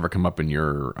know if that's ever come up in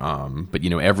your, but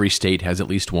every state has at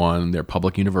least one. They're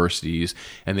public universities,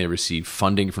 and they receive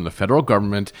funding from the federal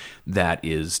government that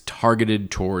is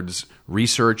targeted towards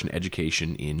research and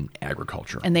education in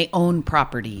agriculture. And they own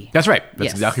property. That's right. That's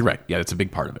Yes. exactly right. Yeah, that's a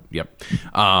big part of it. Yep.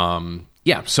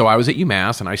 Yeah, so I was at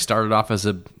UMass, and I started off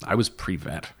I was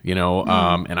pre-vet,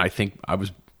 and I think I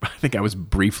was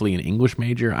briefly an English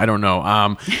major. I don't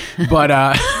know. But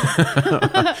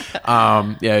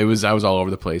yeah, I was all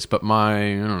over the place. But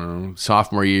my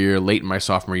sophomore year, late in my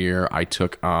sophomore year, I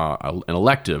took an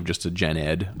elective, just a gen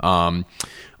ed,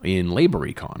 in labor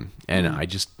econ, and I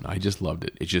just loved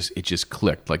it. It just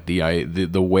clicked. Like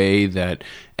the way that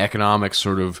economics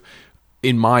sort of,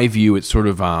 in my view, it's sort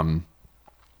of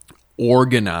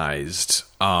organized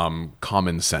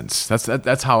common sense.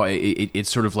 That's how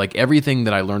it's sort of like everything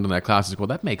that I learned in that class is, well,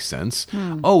 that makes sense.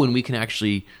 Oh, and we can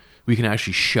actually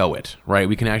show it, right?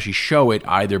 We can actually show it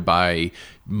either by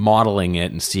modeling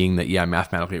it and seeing that, yeah,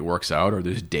 mathematically it works out, or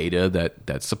there's data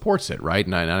that supports it, right?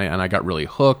 And I got really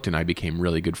hooked, and I became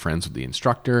really good friends with the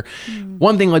instructor.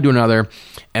 One thing led to another,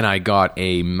 and I got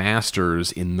a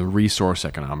master's in the resource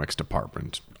economics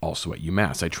department, also at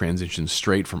UMass. I transitioned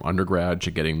straight from undergrad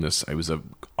to getting this. It was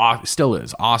still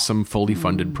is awesome, fully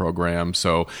funded program.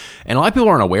 So, and a lot of people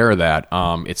aren't aware of that.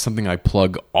 It's something I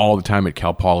plug all the time at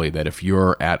Cal Poly, that if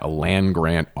you're at a land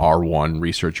grant R1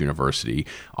 research university,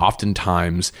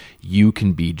 oftentimes you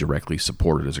can be directly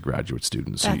supported as a graduate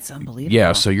student. So That's unbelievable.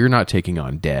 Yeah, so you're not taking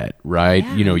on debt, right?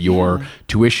 Yeah, Your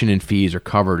tuition and fees are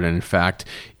covered, and in fact,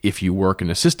 if you work an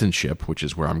assistantship, which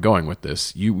is where I'm going with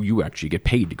this, you actually get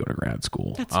paid to go to grad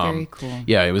school. That's very cool.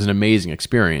 Yeah, it was an amazing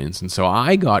experience. And so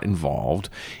I got involved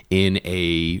in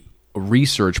a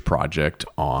research project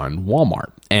on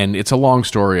Walmart. And it's a long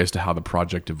story as to how the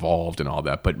project evolved and all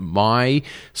that. But my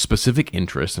specific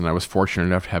interest, and I was fortunate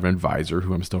enough to have an advisor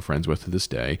who I'm still friends with to this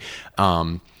day,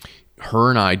 her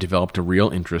and I developed a real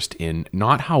interest in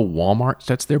not how Walmart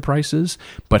sets their prices,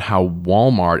 but how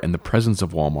Walmart and the presence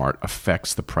of Walmart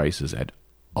affects the prices at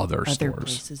other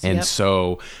stores. Places, and yep.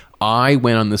 so I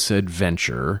went on this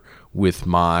adventure with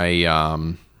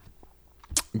my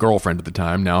girlfriend at the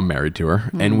time. Now I'm married to her.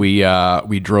 And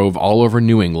we drove all over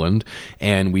New England,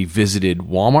 and we visited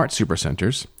Walmart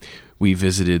supercenters. We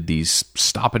visited these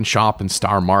Stop and Shop and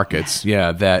Star Markets,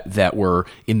 that were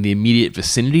in the immediate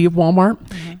vicinity of Walmart,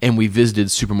 and we visited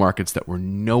supermarkets that were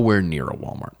nowhere near a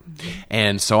Walmart.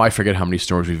 And so I forget how many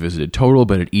stores we visited total,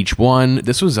 but at each one,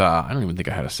 this was, I don't even think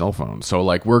I had a cell phone. So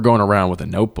like we're going around with a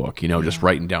notebook, just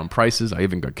writing down prices. I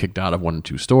even got kicked out of 1 or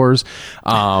 2 stores.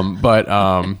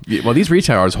 Well, these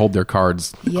retailers hold their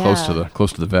cards close to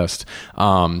the vest.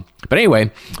 But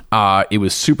anyway, it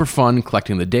was super fun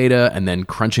collecting the data and then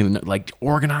crunching, like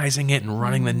organizing it and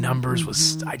running the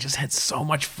numbers I just had so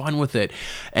much fun with it.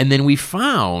 And then we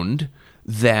found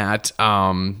that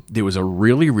there was a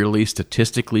really, really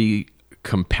statistically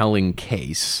compelling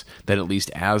case that at least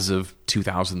as of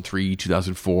 2003,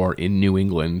 2004 in New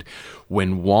England,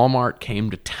 when Walmart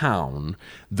came to town,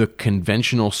 the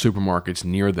conventional supermarkets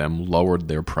near them lowered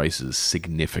their prices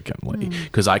significantly.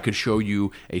 Because I could show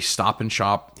you a Stop and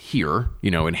Shop here,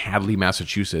 in Hadley,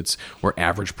 Massachusetts, where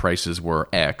average prices were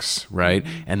X, right?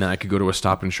 And then I could go to a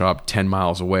Stop and Shop 10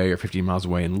 miles away or 15 miles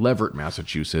away in Leverett,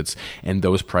 Massachusetts, and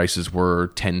those prices were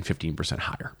 10, 15%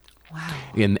 higher. Wow.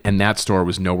 And that store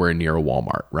was nowhere near a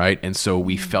Walmart, right? And so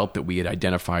we felt that we had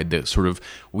identified the sort of,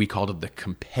 we called it the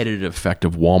competitive effect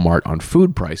of Walmart on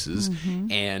food prices.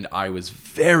 And I was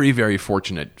very, very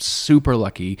fortunate, super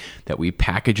lucky that we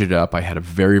packaged it up. I had a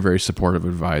very, very supportive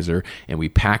advisor, and we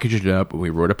packaged it up and we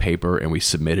wrote a paper and we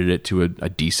submitted it to a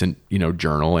decent,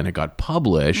 journal, and it got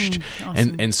published.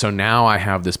 Awesome. And so now I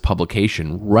have this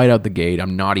publication right out the gate.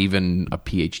 I'm not even a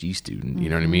PhD student, you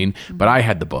know what I mean? But I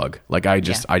had the bug. Like I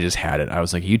just had it. I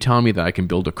was like, you telling me that I can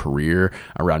build a career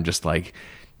around just like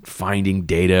finding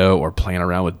data or playing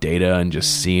around with data and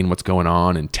just seeing what's going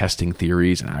on and testing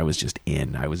theories? And I was just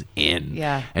in.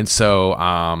 Yeah. And so,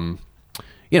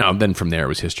 then from there it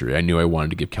was history. I knew I wanted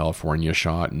to give California a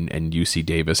shot, and UC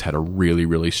Davis had a really,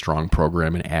 really strong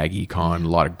program in ag econ, a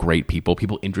lot of great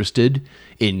people interested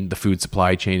in the food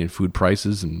supply chain and food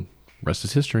prices, and rest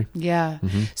is history. Yeah.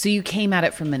 So you came at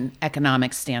it from an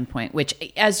economic standpoint, which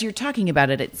as you're talking about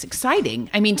it, it's exciting.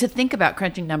 I mean, to think about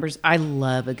crunching numbers, I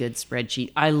love a good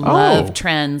spreadsheet. I love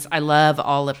trends. I love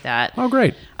all of that. Oh,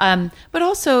 great. But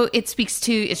also it speaks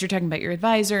to, as you're talking about your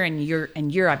advisor and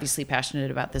you're obviously passionate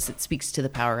about this, it speaks to the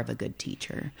power of a good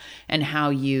teacher and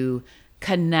how you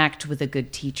connect with a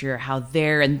good teacher, how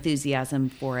their enthusiasm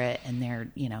for it and their,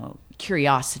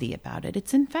 curiosity about it.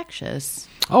 It's infectious.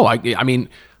 Oh, I mean,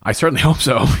 I certainly hope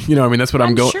so. That's what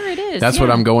I'm going. Sure it is. That's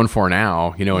what I'm going for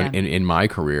now. In my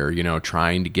career,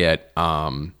 trying to get.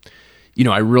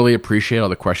 I really appreciate all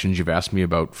the questions you've asked me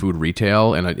about food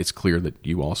retail, and it's clear that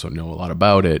you also know a lot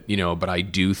about it. But I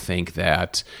do think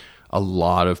that a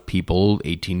lot of people,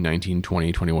 18, 19,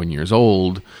 20, 21 years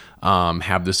old,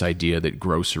 have this idea that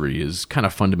grocery is kind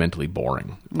of fundamentally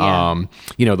boring. Yeah.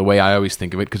 The way I always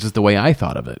think of it, because it's the way I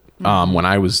thought of it when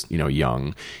I was,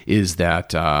 young, is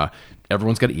that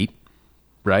everyone's got to eat,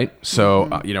 right?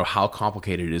 So, how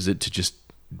complicated is it to just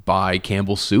buy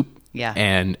Campbell's soup? Yeah.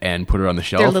 And put it on the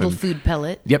shelf. Their little food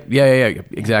pellet. Yep. Yeah.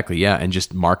 Exactly. Yeah. And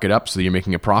just mark it up so that you're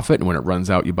making a profit. And when it runs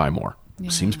out, you buy more. Yeah.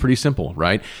 Seems pretty simple,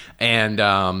 right? And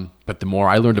but the more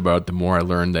I learned about it, the more I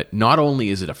learned that not only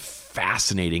is it a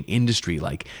fascinating industry,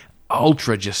 like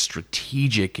ultra just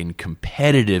strategic and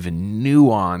competitive and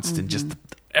nuanced and just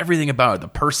everything about it, the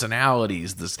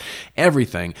personalities, this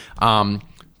everything. But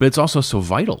it's also so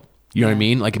vital. You know what I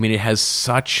mean? Like, it has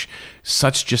such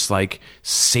just like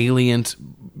salient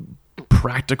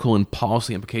practical and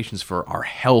policy implications for our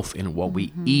health and what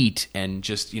we eat and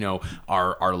just,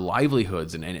 our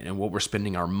livelihoods and what we're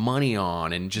spending our money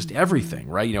on and just everything,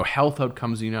 right? Health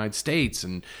outcomes in the United States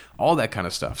and all that kind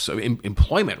of stuff. So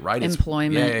employment, right?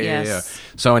 Employment, yes. Yeah.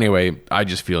 So anyway, I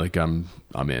just feel like I'm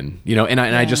in, and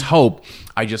I just hope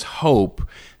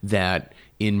that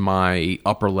in my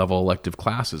upper level elective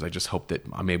classes, I just hope that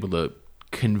I'm able to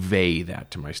convey that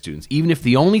to my students, even if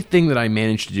the only thing that I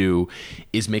manage to do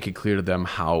is make it clear to them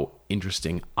how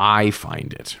interesting I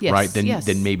find it, right?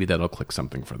 Then maybe that'll click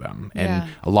something for them.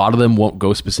 And a lot of them won't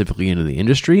go specifically into the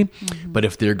industry, but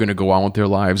if they're going to go on with their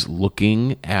lives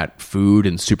looking at food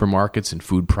and supermarkets and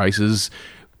food prices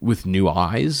with new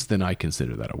eyes, then I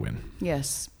consider that a win.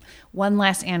 Yes. One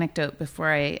last anecdote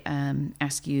before I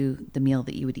ask you the meal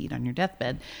that you would eat on your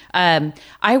deathbed.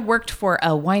 I worked for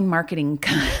a wine marketing.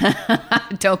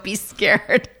 Don't be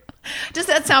scared. Does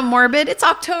that sound morbid? It's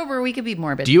October. We could be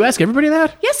morbid. Do you ask everybody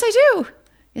that? Yes,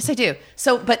 I do.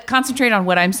 So, but concentrate on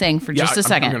what I'm saying for just a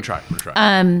second. I'm going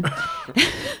to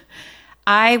try.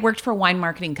 I worked for a wine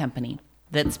marketing company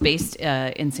that's based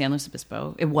in San Luis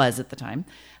Obispo. It was at the time.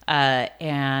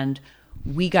 And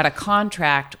we got a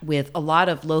contract with a lot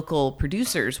of local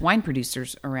producers, wine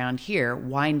producers around here,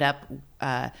 wind up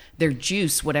their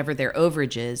juice, whatever their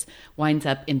overage is, winds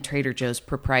up in Trader Joe's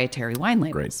proprietary wine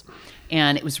labels. Great.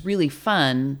 And it was really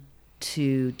fun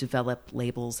to develop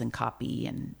labels and copy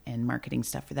and marketing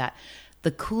stuff for that.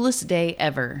 The coolest day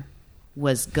ever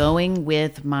was going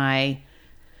with my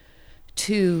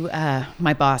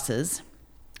bosses,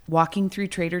 walking through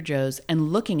Trader Joe's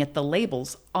and looking at the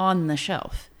labels on the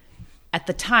shelf. At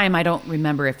the time, I don't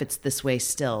remember if it's this way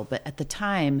still, but at the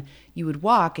time you would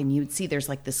walk and you would see there's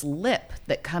like this lip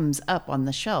that comes up on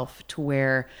the shelf to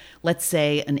where, let's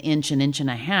say an inch and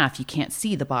a half, you can't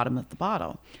see the bottom of the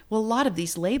bottle. Well, a lot of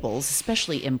these labels,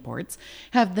 especially imports,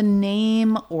 have the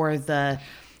name or the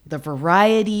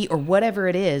variety or whatever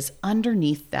it is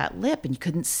underneath that lip, and you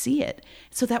couldn't see it.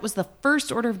 So that was the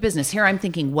first order of business. Here I'm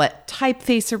thinking, what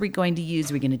typeface are we going to use?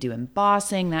 Are we going to do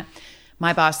embossing? That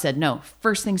my boss said, no,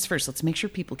 first things first, let's make sure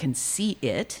people can see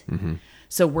it. Mm-hmm.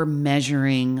 So we're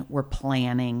measuring, we're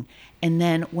planning. And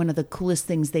then one of the coolest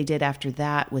things they did after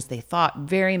that was they thought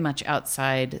very much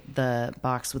outside the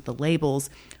box with the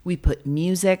labels. We put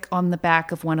music on the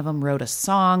back of one of them, wrote a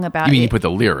song about it. You put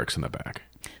the lyrics in the back?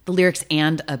 The lyrics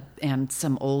and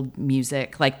some old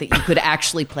music like that you could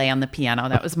actually play on the piano.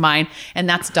 That was mine. And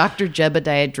that's Dr.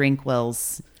 Jebediah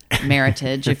Drinkwell's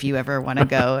Meritage, if you ever want to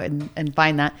go and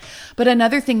find that. But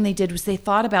another thing they did was they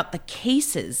thought about the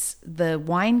cases, the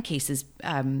wine cases.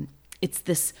 It's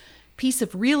this piece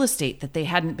of real estate that they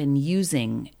hadn't been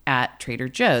using at Trader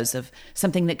Joe's, of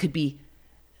something that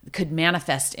could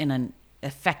manifest in an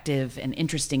effective and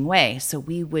interesting way. So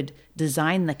we would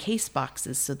design the case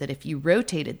boxes so that if you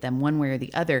rotated them one way or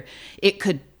the other, it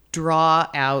could draw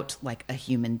out like a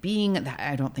human being.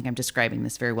 I don't think I'm describing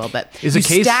this very well, but is you a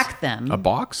case stack them. A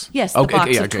box? Yes, the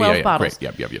box of 12 bottles.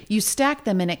 Great. Yep. You stack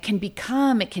them and it can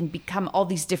become all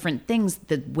these different things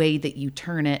the way that you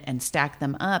turn it and stack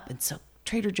them up. And so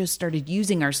Trader Joe's started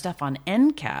using our stuff on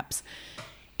end caps.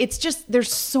 It's just,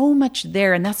 there's so much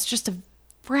there, and that's just a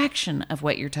fraction of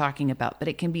what you're talking about, but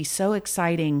it can be so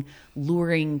exciting,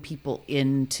 luring people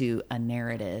into a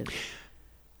narrative.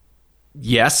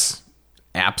 Yes,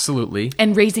 absolutely.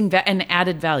 And raising and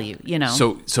added value,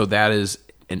 So that is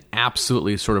an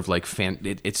absolutely sort of like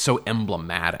it's so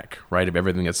emblematic, right, of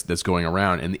everything that's going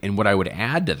around. And what I would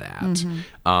add to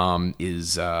that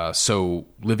is so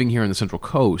living here in the Central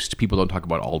Coast, people don't talk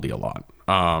about Aldi a lot.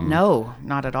 No,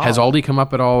 not at all. Has Aldi come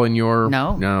up at all in your?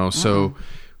 No. So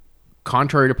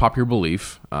contrary to popular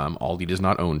belief, Aldi does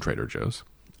not own Trader Joe's.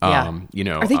 Yeah.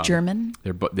 Are they German?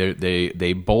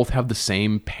 They both have the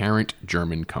same parent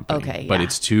German company. Okay, but yeah.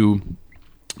 it's two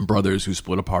brothers who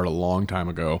split apart a long time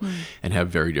ago and have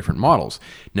very different models.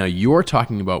 Now you're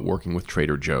talking about working with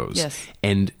Trader Joe's, yes,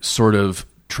 and sort of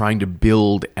trying to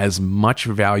build as much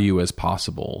value as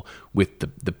possible with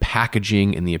the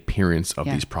packaging and the appearance of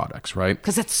these products, right?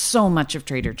 Because that's so much of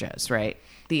Trader Joe's, right?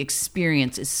 The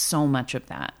experience is so much of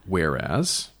that.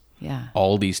 Whereas Yeah.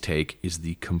 Aldi's take is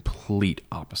the complete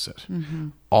opposite. Mm-hmm.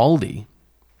 Aldi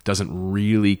doesn't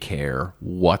really care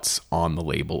what's on the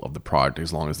label of the product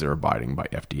as long as they're abiding by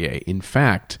FDA. In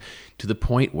fact, to the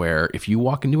point where if you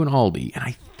walk into an Aldi, and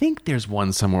I think there's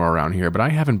one somewhere around here, but I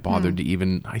haven't bothered to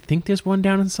even, I think there's one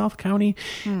down in South County.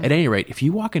 At any rate, if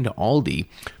you walk into Aldi,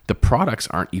 the products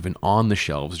aren't even on the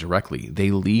shelves directly.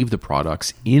 They leave the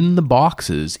products in the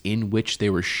boxes in which they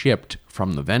were shipped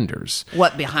from the vendors.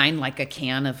 What, behind like a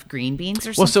can of green beans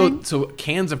or something? Well, so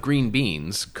cans of green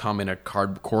beans come in a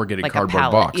corrugated like cardboard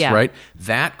pallet, box, yeah, right?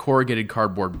 That corrugated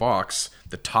cardboard box,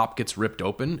 the top gets ripped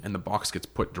open and the box gets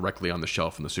put directly on the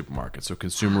shelf in the supermarket. So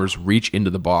consumers reach into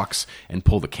the box and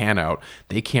pull the can out.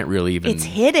 They can't really even... It's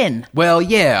hidden. Well,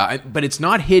 yeah, but it's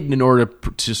not hidden in order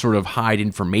to sort of hide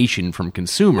information from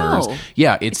consumers. No,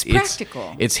 yeah, it's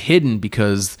practical. It's hidden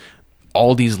because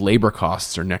Aldi's labor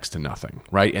costs are next to nothing,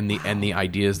 right? And the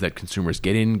idea is that consumers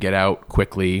get in, get out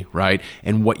quickly, right?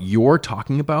 And what you're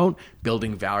talking about,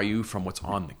 building value from what's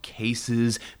on the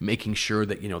cases, making sure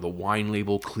that, the wine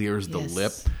label clears the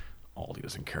lip. Aldi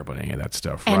doesn't care about any of that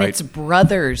stuff, right? And it's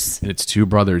brothers. And it's two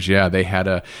brothers, yeah. They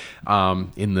had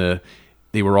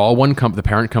they were all one company. The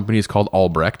parent company is called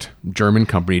Albrecht, German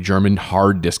company, German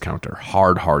hard discounter,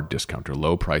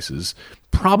 low prices.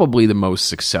 Probably the most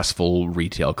successful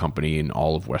retail company in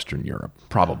all of Western Europe,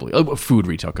 probably. A food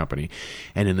retail company.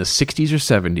 And in the 60s or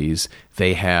 70s,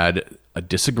 they had a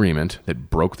disagreement that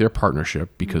broke their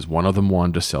partnership because one of them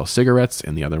wanted to sell cigarettes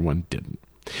and the other one didn't.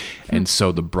 And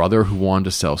so the brother who wanted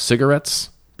to sell cigarettes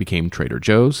became Trader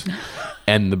Joe's.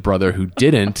 And the brother who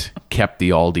didn't kept the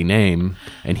Aldi name,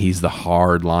 and he's the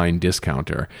hardline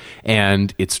discounter.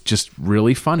 And it's just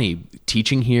really funny.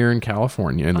 Teaching here in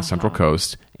California, in the Central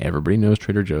Coast, everybody knows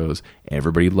Trader Joe's.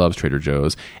 Everybody loves Trader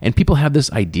Joe's. And people have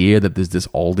this idea that there's this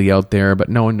Aldi out there, but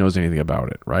no one knows anything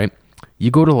about it, right? You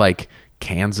go to like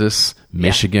Kansas,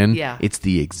 Michigan, it's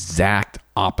the exact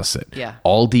opposite.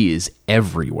 Aldi is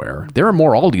everywhere. There are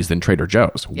more Aldis than Trader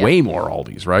Joe's. Way more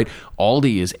Aldis, right?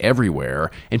 Aldi is everywhere,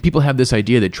 and people have this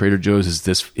idea that Trader Joe's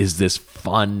is this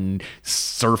fun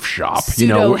surf shop,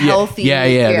 healthy.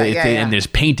 And there's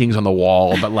paintings on the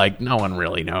wall, but like no one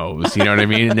really knows. You know what I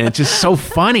mean? And it's just so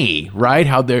funny, right?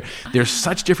 How there's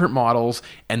such different models,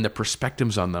 and the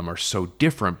perspectives on them are so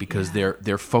different because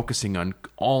they're focusing on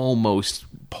almost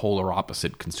polar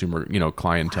opposite consumer,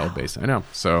 clientele base. I know.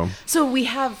 So we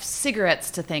have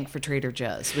cigarettes to thank for Trader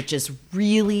Joe's, which is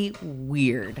really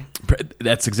weird.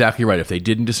 That's exactly right. If they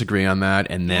didn't disagree on that,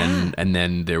 and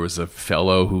then there was a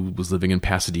fellow who was living in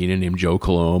Pasadena named Joe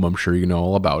Colomb. I'm sure you know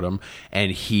all about him,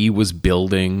 and he was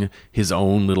building his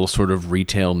own little sort of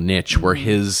retail niche where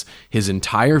his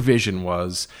entire vision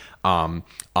was,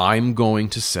 I'm going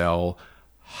to sell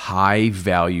high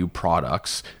value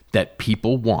products that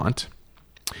people want.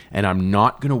 And I'm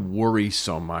not going to worry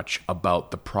so much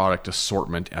about the product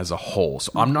assortment as a whole.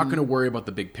 So I'm not going to worry about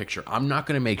the big picture. I'm not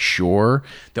going to make sure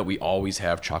that we always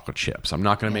have chocolate chips. I'm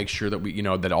not going to make sure that we,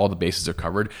 that all the bases are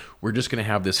covered. We're just going to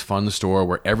have this fun store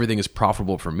where everything is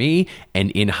profitable for me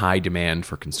and in high demand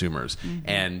for consumers.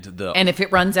 And if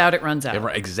it runs out, it runs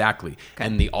out. Exactly. Okay.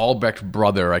 And the Albrecht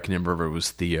brother, I can remember if it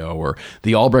was Theo, or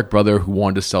the Albrecht brother who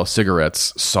wanted to sell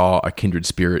cigarettes saw a kindred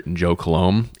spirit in Joe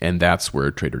Colomb, and that's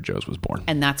where Trader Joe's was born.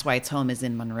 And that's why its home is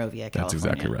in Monrovia, California. That's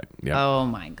exactly right. Yeah. Oh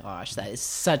my gosh, that is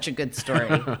such a good story.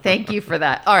 Thank you for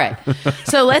that. All right.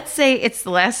 So let's say it's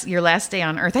your last day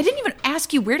on Earth. I didn't even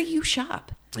ask you, where do you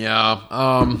shop? Yeah.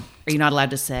 Are you not allowed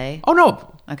to say? Oh,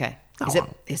 no. Okay. No.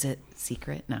 Is it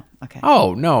secret? No. Okay.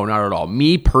 Oh, no, not at all.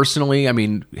 Me personally, I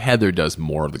mean, Heather does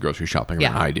more of the grocery shopping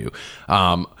than I do.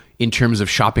 In terms of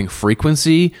shopping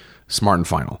frequency, Smart and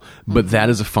Final, but that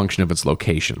is a function of its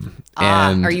location.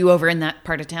 And are you over in that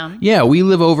part of town? Yeah, we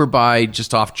live over by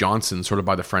just off Johnson, sort of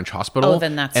by the French Hospital. Oh,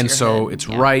 then that's and your so head.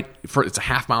 It's it's a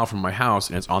half mile from my house,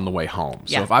 and it's on the way home.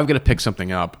 So Yeah. if I've got to pick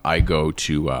something up, I go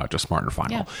to Smart and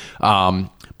Final. Yeah.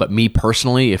 But me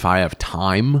personally, if I have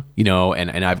time,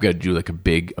 and I've got to do like a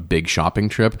big shopping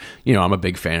trip, I'm a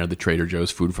big fan of the Trader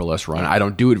Joe's Food for Less run. I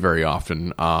don't do it very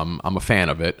often. I'm a fan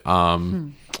of it.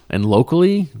 And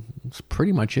locally, that's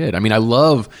pretty much it. I mean, I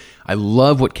love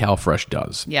what CalFresh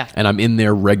does. Yeah. And I'm in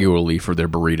there regularly for their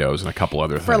burritos and a couple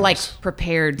other things. For like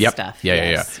prepared stuff.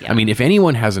 Yeah. I mean, if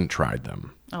anyone hasn't tried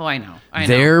them. Oh, I know.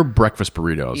 Their breakfast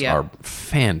burritos are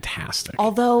fantastic.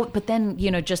 Although, but then,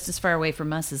 just as far away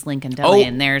from us is Lincoln Deli,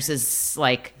 and theirs is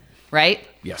like, right?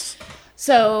 Yes.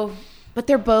 So, but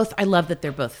they're both, I love that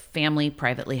they're both family,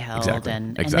 privately held,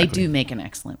 and they do make an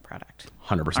excellent product.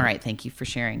 100%. All right. Thank you for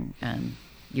sharing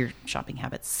your shopping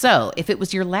habits. So if it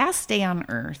was your last day on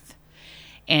Earth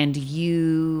and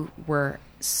you were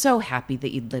so happy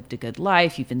that you'd lived a good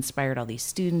life, you've inspired all these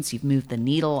students, you've moved the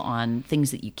needle on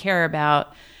things that you care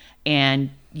about, and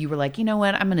you were like, you know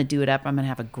what, I'm going to do it up. I'm going to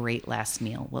have a great last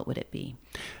meal. What would it be?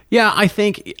 Yeah, I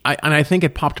think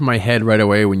it popped in my head right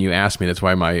away when you asked me. That's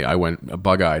why I went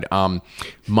bug-eyed.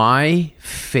 My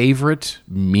favorite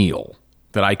meal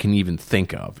that I can even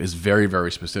think of is very,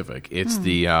 very specific. It's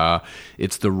the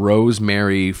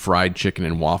rosemary fried chicken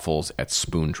and waffles at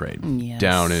Spoon Trade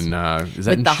down in is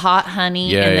that with the hot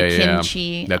honey and the kimchi.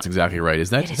 Yeah. That's exactly right. Is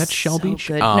that Shell so Beach?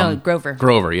 Good. No, Grover.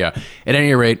 Grover, yeah. At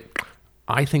any rate,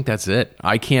 I think that's it.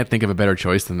 I can't think of a better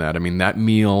choice than that. I mean, that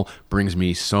meal brings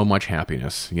me so much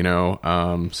happiness,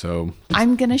 so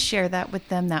I'm going to share that with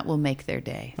them. That will make their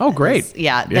day. Oh, great.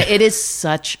 It is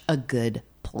such a good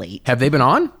plate. Have they been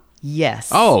on? Yes.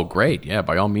 Oh, great. Yeah,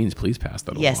 by all means, please pass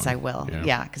that along. Yes, I will.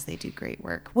 Yeah, because they do great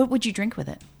work. What would you drink with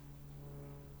it?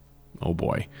 Oh,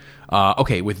 boy.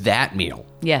 Okay, with that meal.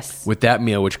 Yes. With that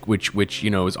meal, which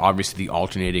is obviously the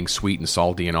alternating sweet and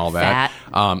salty and all that.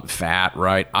 Fat,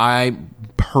 right? I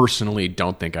personally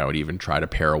don't think I would even try to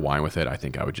pair a wine with it. I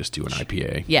think I would just do an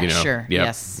IPA. Yeah, sure. Yep.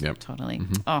 Yes, yep. Totally.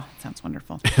 Mm-hmm. Oh, sounds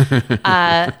wonderful.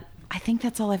 I think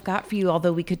that's all I've got for you,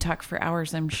 although we could talk for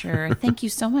hours, I'm sure. Thank you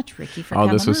so much, Ricky, for coming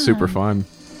on. Oh, this was super fun.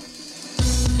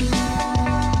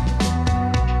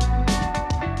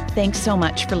 Thanks so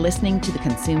much for listening to the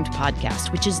Consumed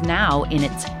podcast, which is now in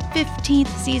its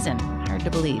 15th season. Hard to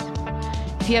believe.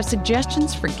 If you have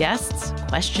suggestions for guests,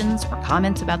 questions, or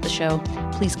comments about the show,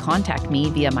 please contact me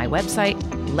via my website,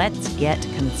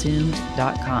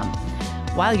 letsgetconsumed.com.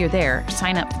 While you're there,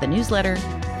 sign up for the newsletter,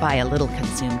 buy a Little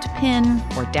Consumed pin,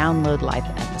 or download live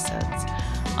episodes.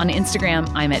 On Instagram,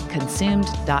 I'm at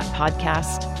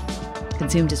consumed.podcast.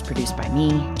 Consumed is produced by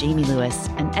me, Jamie Lewis,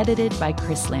 and edited by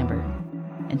Chris Lambert.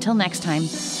 Until next time,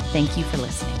 thank you for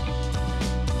listening.